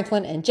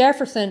 Franklin, and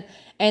Jefferson,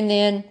 and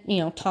then,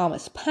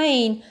 Thomas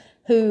Paine,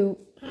 who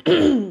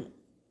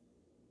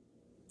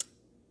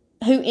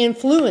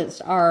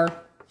influenced our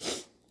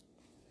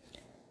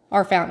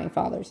founding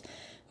fathers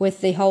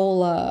with the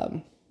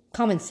whole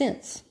common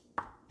sense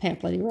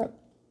pamphlet he wrote.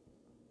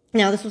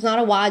 Now, this was not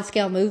a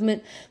wide-scale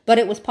movement, but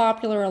it was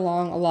popular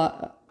among a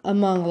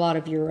lot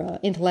of your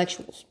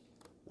intellectuals.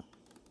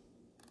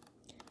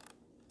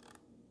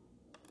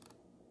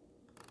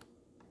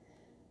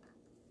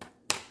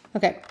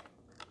 Okay,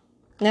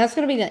 now that's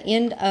going to be the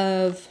end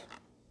of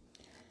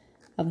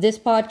this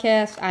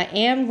podcast. I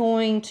am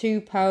going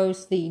to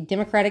post the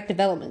democratic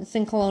developments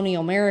in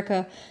colonial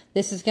America.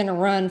 This is going to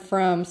run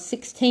from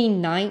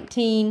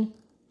 1619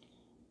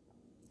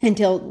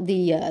 until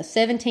the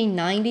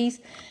 1790s.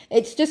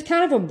 It's just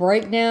kind of a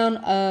breakdown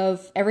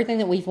of everything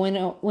that we've went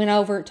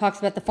over. It talks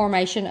about the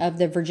formation of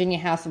the Virginia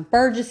House of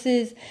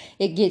Burgesses.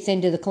 It gets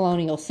into the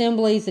colonial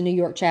assemblies, the New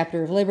York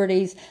Chapter of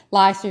Liberties,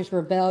 Leicester's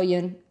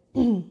Rebellion,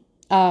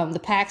 the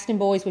Paxton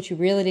Boys, which we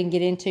really didn't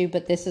get into,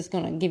 but this is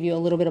going to give you a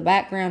little bit of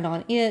background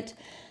on it,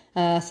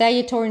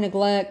 salutary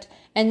neglect,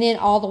 and then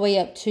all the way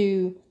up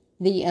to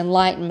the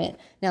Enlightenment.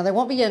 Now, there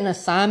won't be an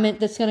assignment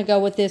that's going to go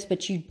with this,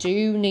 but you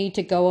do need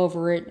to go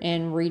over it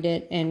and read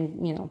it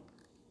and,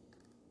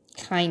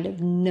 kind of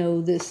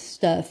know this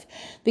stuff,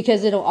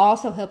 because it'll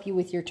also help you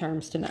with your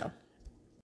terms to know.